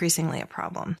becomes increasingly a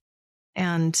problem.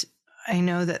 And I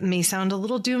know that may sound a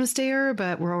little doomsdayer,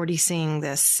 but we're already seeing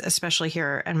this, especially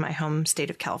here in my home state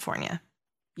of California.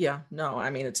 Yeah, no, I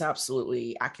mean, it's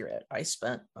absolutely accurate. I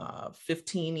spent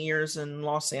 15 years in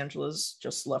Los Angeles,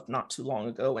 just left not too long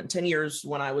ago, and 10 years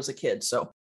when I was a kid.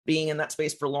 So being in that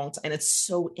space for a long time, and it's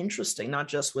so interesting, not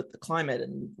just with the climate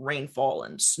and rainfall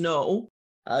and snow.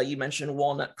 You mentioned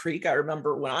Walnut Creek. I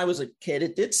remember when I was a kid,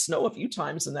 it did snow a few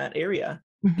times in that area.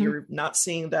 Mm-hmm. You're not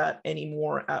seeing that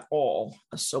anymore at all.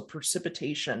 So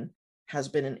precipitation has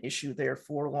been an issue there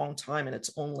for a long time, and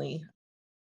it's only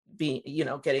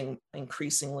getting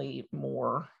increasingly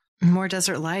more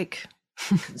desert-like.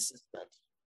 Consistent.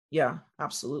 Yeah,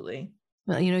 absolutely.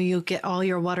 Well, you get all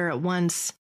your water at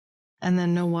once and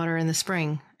then no water in the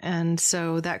spring. And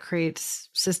so that creates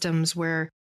systems where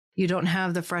you don't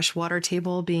have the fresh water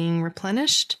table being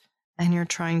replenished, and you're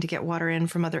trying to get water in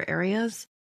from other areas.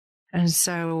 And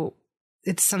so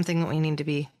it's something that we need to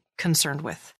be concerned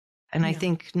with. And I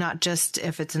think not just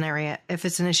if it's an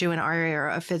issue in our area, or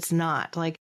if it's not,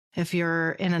 like if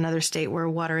you're in another state where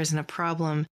water isn't a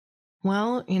problem,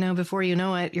 well, before you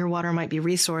know it, your water might be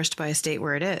resourced by a state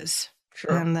where it is.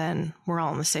 Sure. And then we're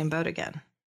all in the same boat again.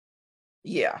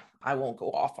 Yeah, I won't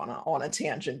go off on a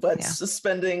tangent, but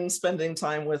spending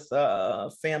time with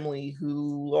family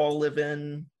who all live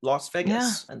in Las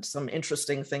Vegas, and some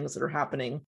interesting things that are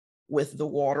happening with the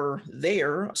water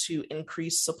there to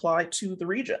increase supply to the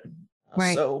region.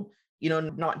 Right. So,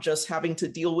 not just having to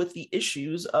deal with the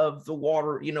issues of the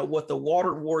water, what the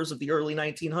water wars of the early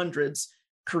 1900s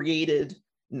created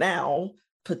now,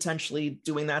 potentially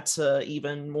doing that to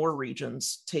even more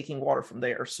regions, taking water from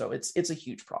there. So it's a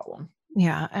huge problem.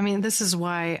 Yeah. I mean, this is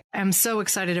why I'm so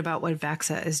excited about what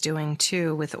VAXA is doing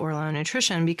too with Orlo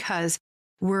Nutrition, because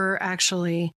we're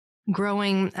actually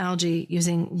growing algae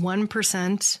using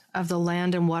 1% of the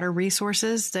land and water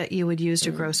resources that you would use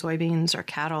to grow soybeans or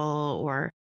cattle or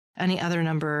any other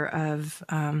number of,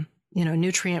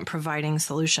 nutrient providing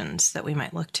solutions that we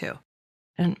might look to.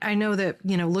 And I know that,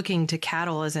 looking to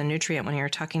cattle as a nutrient when you're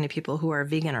talking to people who are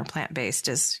vegan or plant-based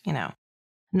is,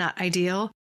 not ideal,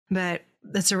 but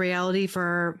that's a reality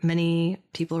for many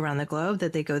people around the globe,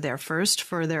 that they go there first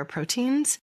for their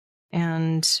proteins.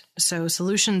 And so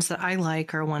solutions that I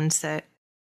like are ones that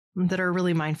are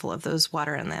really mindful of those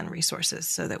water and land resources,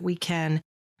 so that we can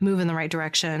move in the right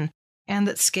direction, and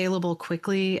that's scalable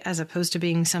quickly, as opposed to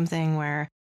being something where,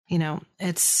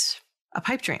 it's a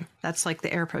pipe dream. That's like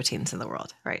the air proteins in the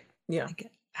world, right? Yeah. Like,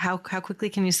 how quickly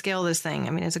can you scale this thing?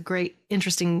 I mean, it's a great,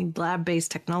 interesting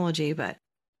lab-based technology, but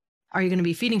are you going to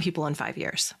be feeding people in 5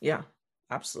 years? Yeah,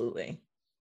 absolutely.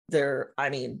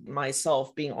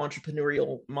 Myself being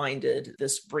entrepreneurial minded,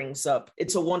 this brings up,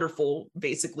 it's a wonderful,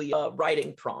 basically,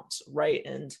 writing prompt, right?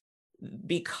 And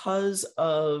because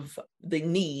of the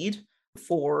need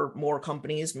for more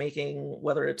companies making,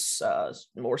 whether it's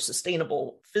more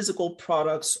sustainable physical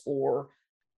products or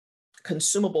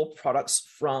consumable products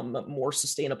from more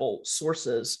sustainable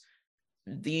sources,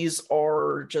 these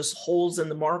are just holes in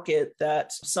the market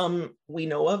that some we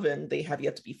know of and they have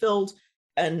yet to be filled.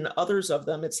 And others of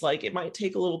them, it's like, it might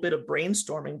take a little bit of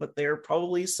brainstorming, but there are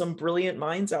probably some brilliant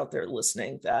minds out there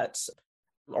listening that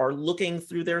are looking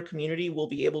through their community, will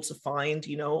be able to find,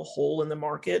 a hole in the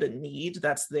market, a need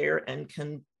that's there, and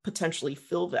can potentially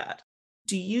fill that.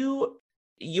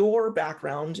 Your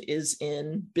background is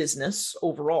in business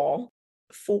overall.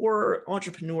 For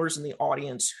entrepreneurs in the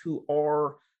audience who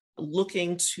are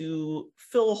looking to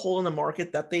fill a hole in the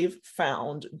market that they've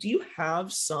found, do you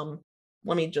have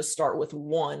let me just start with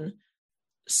one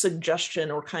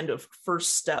suggestion or kind of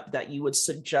first step that you would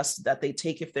suggest that they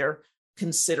take if they're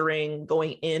considering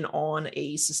going in on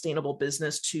a sustainable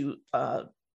business to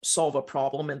solve a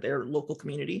problem in their local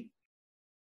community?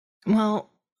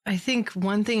 Well, I think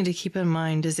one thing to keep in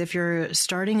mind is if you're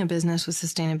starting a business with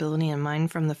sustainability in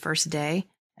mind from the first day,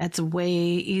 it's way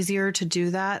easier to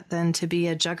do that than to be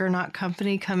a juggernaut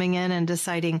company coming in and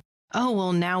deciding, oh,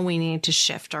 well, now we need to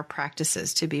shift our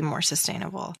practices to be more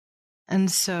sustainable. And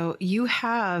so you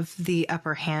have the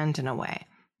upper hand in a way.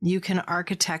 You can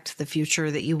architect the future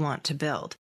that you want to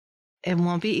build. It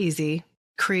won't be easy.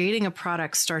 Creating a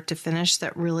product start to finish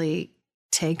that really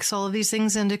takes all of these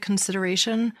things into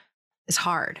consideration is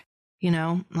hard.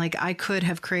 Like I could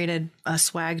have created a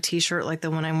swag t-shirt like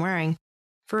the one I'm wearing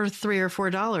for $3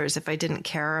 or $4 if I didn't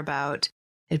care about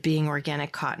it being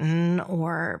organic cotton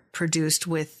or produced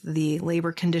with the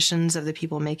labor conditions of the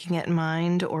people making it in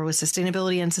mind, or with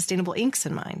sustainability and sustainable inks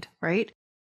in mind, right?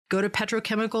 Go to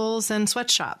petrochemicals and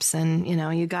sweatshops and,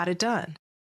 you got it done.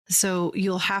 So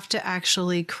you'll have to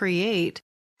actually create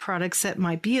products that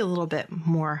might be a little bit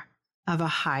more of a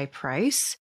high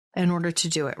price in order to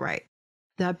do it right.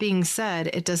 That being said,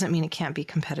 it doesn't mean it can't be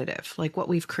competitive. Like what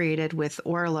we've created with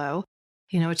Orlo,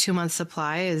 a 2-month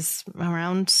supply is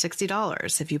around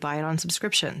 $60 if you buy it on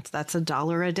subscription. That's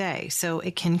 $1 a day. So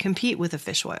it can compete with a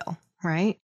fish oil,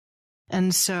 right?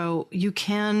 And so you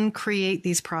can create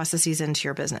these processes into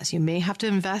your business. You may have to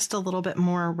invest a little bit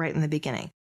more right in the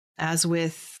beginning. As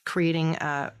with creating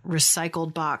a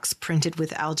recycled box printed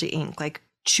with algae ink, like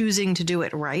choosing to do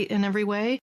it right in every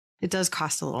way, it does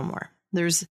cost a little more.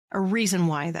 There's a reason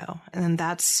why, though, and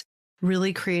that's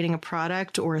really creating a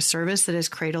product or a service that is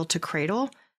cradle to cradle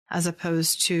as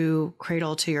opposed to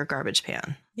cradle to your garbage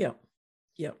pan. Yeah.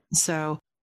 So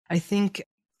I think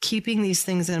keeping these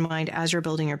things in mind as you're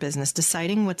building your business,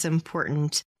 deciding what's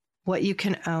important, what you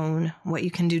can own, what you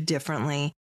can do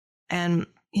differently. And,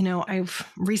 I've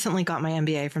recently got my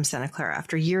MBA from Santa Clara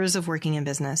after years of working in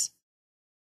business.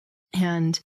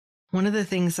 And one of the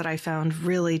things that I found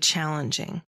really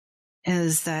challenging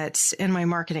is that in my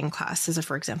marketing classes,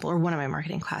 for example, or one of my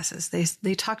marketing classes,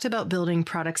 they talked about building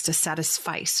products to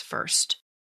satisfice first.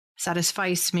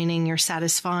 Satisfice meaning you're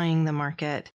satisfying the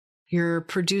market. You're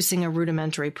producing a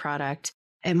rudimentary product.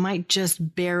 It might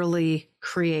just barely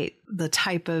create the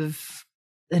type of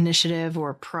initiative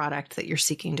or product that you're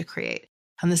seeking to create.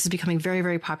 And this is becoming very,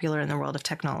 very popular in the world of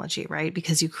technology, right?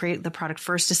 Because you create the product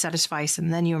first to satisfice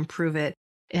and then you improve it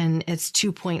in its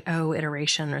 2.0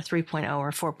 iteration or 3.0 or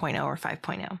 4.0 or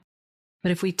 5.0.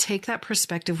 But if we take that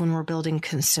perspective when we're building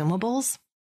consumables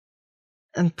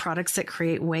and products that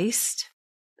create waste,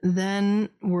 then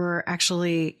we're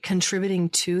actually contributing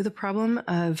to the problem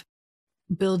of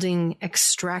building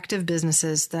extractive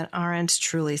businesses that aren't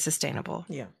truly sustainable.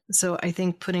 Yeah. So I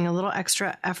think putting a little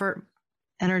extra effort,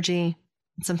 energy,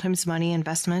 sometimes money,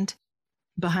 investment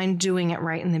behind doing it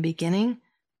right in the beginning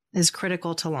is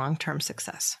critical to long-term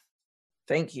success.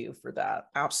 Thank you for that.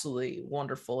 Absolutely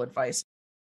wonderful advice.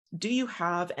 Do you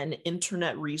have an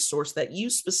internet resource that you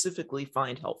specifically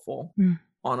find helpful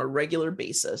on a regular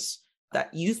basis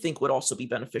that you think would also be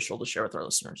beneficial to share with our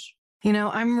listeners?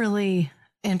 I'm really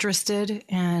interested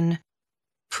in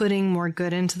putting more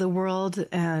good into the world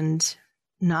and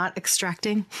not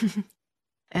extracting.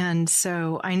 And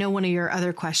so I know one of your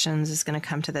other questions is going to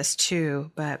come to this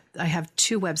too, but I have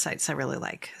 2 websites I really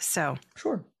like. So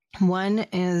sure. One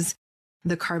is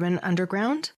the Carbon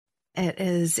Underground. It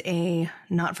is a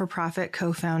not-for-profit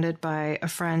co-founded by a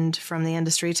friend from the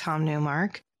industry, Tom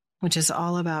Newmark, which is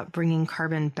all about bringing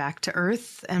carbon back to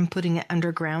Earth and putting it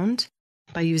underground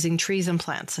by using trees and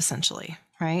plants, essentially,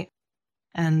 right?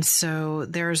 And so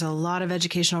there's a lot of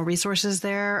educational resources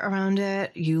there around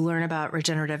it. You learn about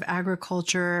regenerative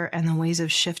agriculture and the ways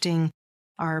of shifting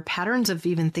our patterns of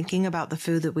even thinking about the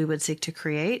food that we would seek to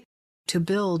create to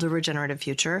build a regenerative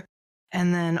future.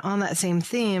 And then on that same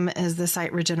theme is the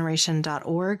site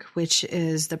regeneration.org, which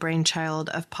is the brainchild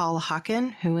of Paul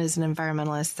Hawken, who is an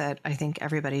environmentalist that I think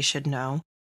everybody should know.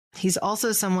 He's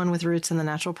also someone with roots in the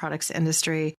natural products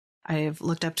industry. I've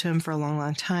looked up to him for a long,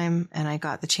 long time, and I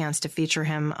got the chance to feature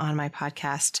him on my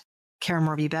podcast, Care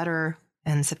More, Be Better,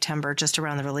 in September, just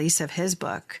around the release of his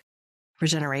book,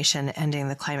 Regeneration, Ending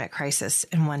the Climate Crisis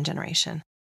in One Generation.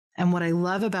 And what I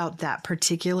love about that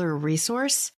particular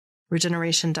resource,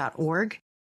 regeneration.org,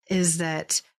 is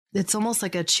that it's almost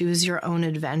like a choose your own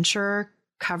adventure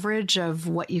coverage of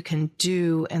what you can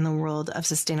do in the world of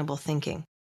sustainable thinking.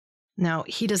 Now,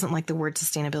 he doesn't like the word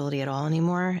sustainability at all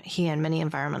anymore. He and many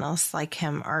environmentalists like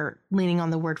him are leaning on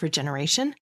the word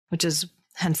regeneration, which is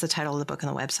hence the title of the book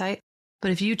and the website.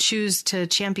 But if you choose to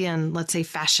champion, let's say,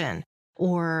 fashion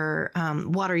or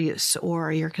water use,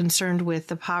 or you're concerned with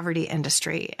the poverty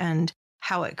industry and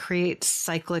how it creates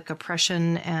cyclic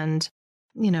oppression and,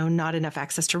 not enough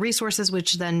access to resources,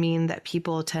 which then mean that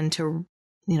people tend to,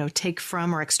 take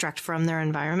from or extract from their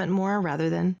environment more rather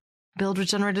than build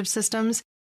regenerative systems.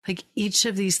 Like each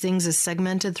of these things is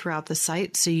segmented throughout the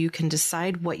site so you can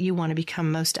decide what you want to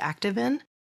become most active in.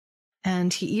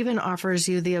 And he even offers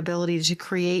you the ability to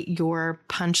create your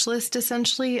punch list,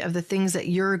 essentially, of the things that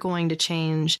you're going to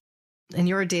change in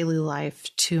your daily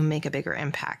life to make a bigger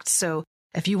impact. So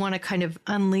if you want to kind of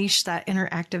unleash that inner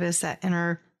activist, that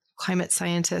inner climate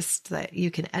scientist, that you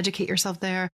can educate yourself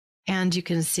there and you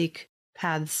can seek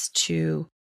paths to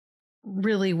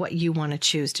really what you want to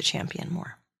choose to champion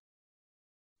more.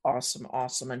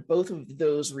 Awesome. And both of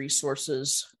those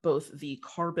resources, both the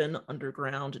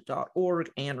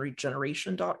carbonunderground.org and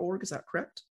regeneration.org, is that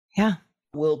correct? Yeah.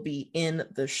 Will be in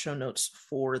the show notes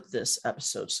for this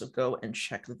episode. So go and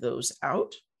check those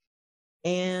out.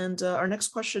 And our next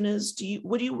question is,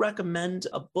 would you recommend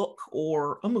a book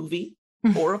or a movie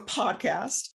or a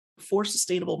podcast for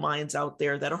sustainable minds out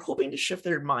there that are hoping to shift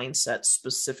their mindset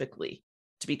specifically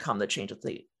to become the change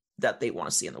that they want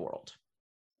to see in the world?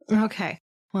 Okay.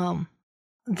 Well,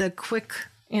 the quick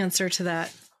answer to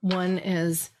that one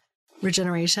is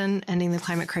Regeneration, Ending the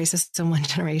Climate Crisis in One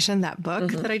Generation. That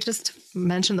book that I just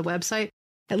mentioned, the website,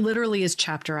 it literally is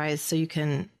chapterized so you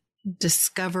can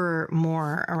discover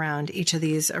more around each of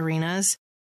these arenas.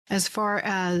 As far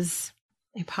as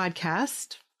a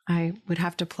podcast, I would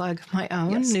have to plug my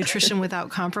own, Nutrition Without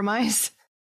Compromise.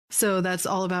 So that's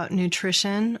all about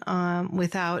nutrition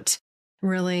without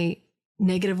really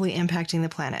negatively impacting the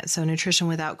planet. So nutrition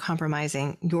without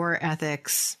compromising your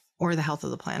ethics or the health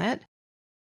of the planet.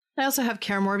 I also have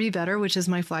Care More, Be Better, which is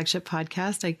my flagship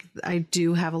podcast. I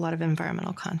do have a lot of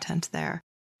environmental content there.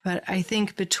 But I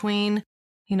think between,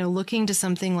 looking to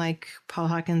something like Paul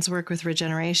Hawken's work with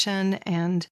regeneration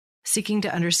and seeking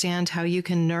to understand how you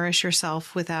can nourish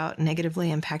yourself without negatively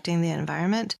impacting the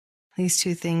environment, these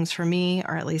two things for me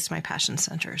are at least my passion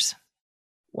centers.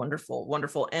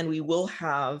 Wonderful. And we will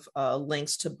have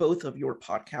links to both of your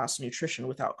podcasts, Nutrition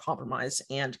Without Compromise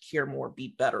and Care More,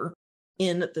 Be Better,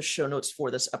 in the show notes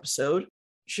for this episode.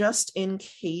 Just in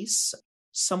case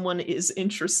someone is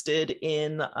interested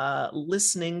in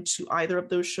listening to either of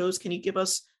those shows, can you give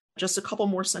us just a couple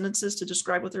more sentences to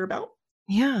describe what they're about?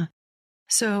 Yeah.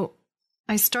 So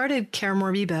I started Care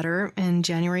More, Be Better in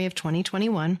January of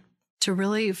 2021. to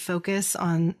really focus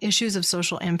on issues of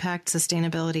social impact,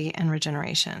 sustainability, and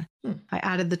regeneration. I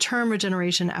added the term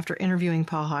regeneration after interviewing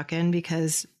Paul Hawken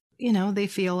because, they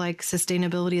feel like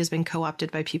sustainability has been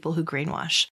co-opted by people who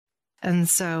greenwash. And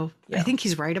so I think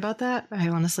he's right about that. I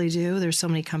honestly do. There's so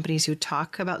many companies who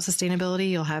talk about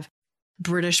sustainability. You'll have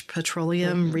British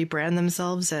Petroleum rebrand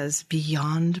themselves as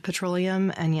Beyond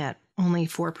Petroleum, and yet only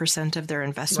 4% of their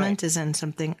investment is in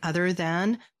something other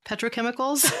than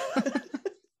petrochemicals.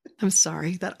 I'm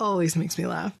sorry. That always makes me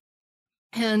laugh.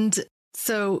 And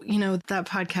so, that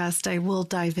podcast, I will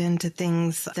dive into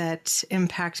things that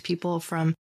impact people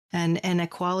from an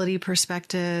inequality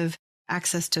perspective,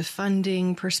 access to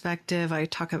funding perspective. I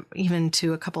talk even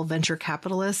to a couple venture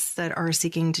capitalists that are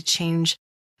seeking to change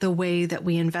the way that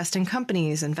we invest in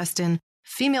companies, invest in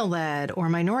female-led or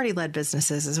minority-led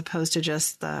businesses, as opposed to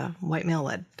just the white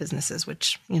male-led businesses,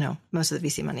 which, most of the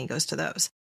VC money goes to those.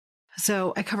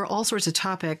 So I cover all sorts of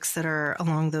topics that are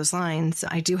along those lines.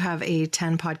 I do have a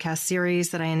 10 podcast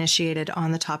series that I initiated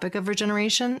on the topic of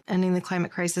regeneration, ending the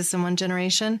climate crisis in one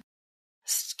generation,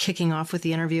 kicking off with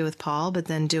the interview with Paul, but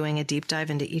then doing a deep dive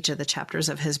into each of the chapters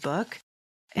of his book.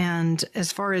 And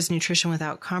as far as Nutrition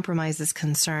Without Compromise is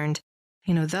concerned,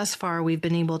 thus far we've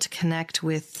been able to connect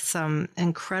with some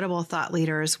incredible thought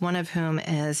leaders, one of whom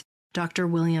is Dr.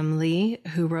 William Li,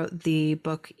 who wrote the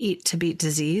book Eat to Beat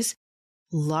Disease,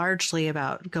 largely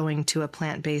about going to a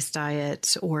plant-based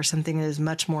diet or something that is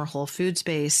much more whole foods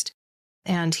based.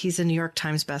 And he's a New York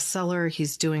Times bestseller.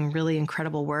 He's doing really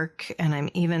incredible work. And I'm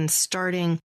even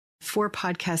starting 4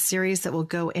 podcast series that will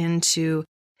go into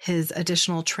his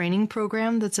additional training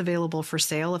program that's available for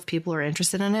sale if people are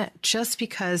interested in it, just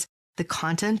because the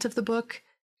content of the book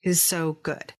is so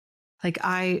good. Like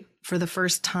for the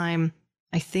first time,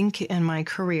 I think in my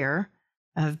career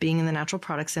of being in the natural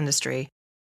products industry,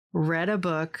 read a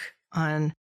book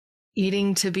on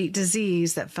eating to beat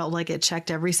disease that felt like it checked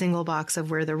every single box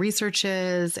of where the research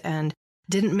is and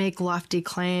didn't make lofty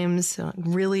claims,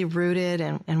 really rooted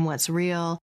in what's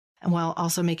real, and while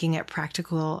also making it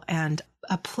practical and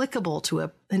applicable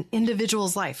to an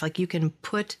individual's life. Like you can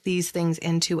put these things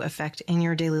into effect in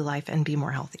your daily life and be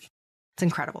more healthy. It's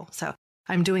incredible. So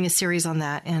I'm doing a series on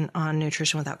that and on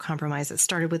Nutrition Without Compromise. It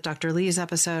started with Dr. Lee's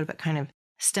episode, but kind of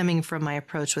stemming from my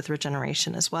approach with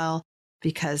regeneration as well,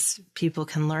 because people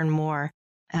can learn more.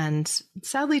 And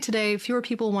sadly today, fewer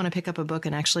people want to pick up a book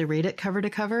and actually read it cover to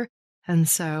cover. And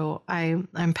so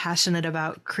I'm passionate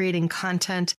about creating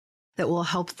content that will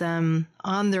help them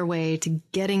on their way to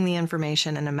getting the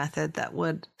information in a method that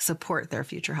would support their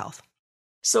future health.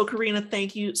 So Karina,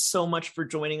 thank you so much for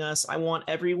joining us. I want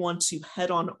everyone to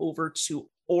head on over to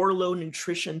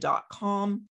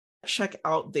orlonutrition.com, check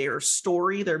out their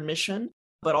story, their mission,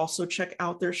 but also check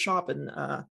out their shop. And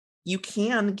you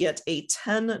can get a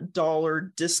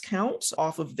 $10 discount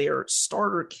off of their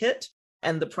starter kit.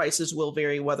 And the prices will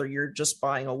vary whether you're just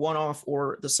buying a one-off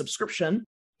or the subscription.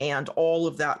 And all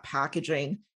of that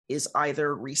packaging is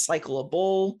either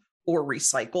recyclable or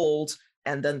recycled.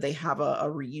 And then they have a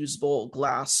reusable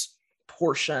glass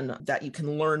portion that you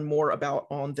can learn more about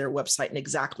on their website and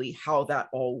exactly how that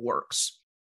all works.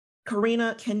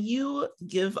 Karina, can you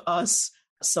give us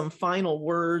some final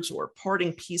words or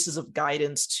parting pieces of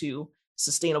guidance to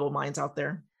sustainable minds out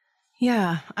there?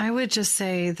 Yeah, I would just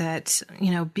say that,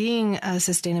 being a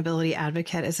sustainability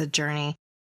advocate is a journey.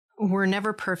 We're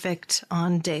never perfect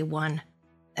on day one.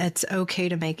 It's okay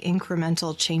to make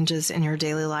incremental changes in your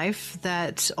daily life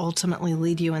that ultimately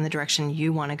lead you in the direction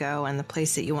you want to go and the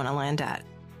place that you want to land at.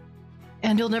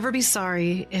 And you'll never be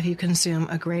sorry if you consume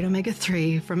a great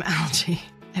omega-3 from algae.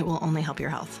 It will only help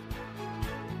your health.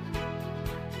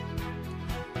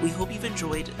 We hope you've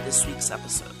enjoyed this week's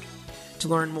episode. To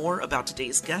learn more about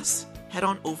today's guests, head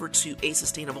on over to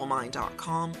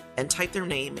asustainablemind.com and type their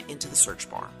name into the search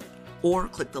bar, or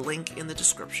click the link in the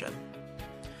description.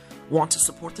 Want to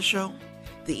support the show?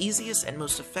 The easiest and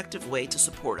most effective way to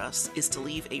support us is to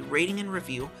leave a rating and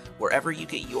review wherever you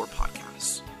get your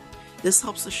podcasts. This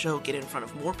helps the show get in front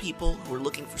of more people who are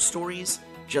looking for stories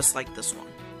just like this one.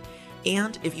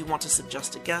 And if you want to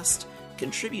suggest a guest,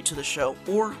 contribute to the show,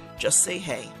 or just say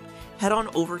hey, head on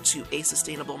over to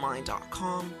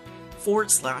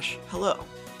asustainablemind.com/hello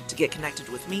to get connected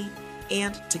with me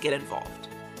and to get involved.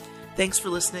 Thanks for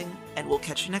listening, and we'll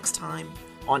catch you next time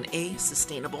on A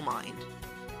Sustainable Mind.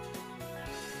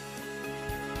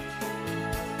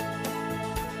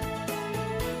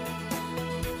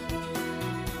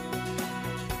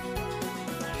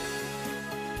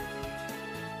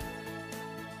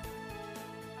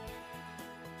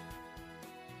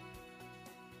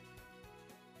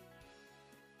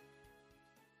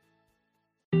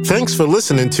 Thanks for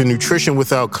listening to Nutrition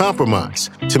Without Compromise.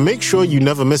 To make sure you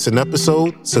never miss an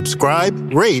episode,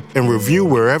 subscribe, rate, and review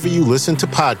wherever you listen to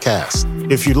podcasts.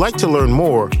 If you'd like to learn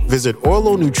more, visit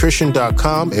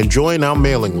orlonutrition.com and join our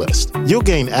mailing list. You'll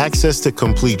gain access to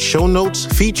complete show notes,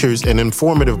 features, and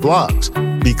informative blogs,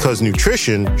 because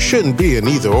nutrition shouldn't be an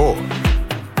either-or.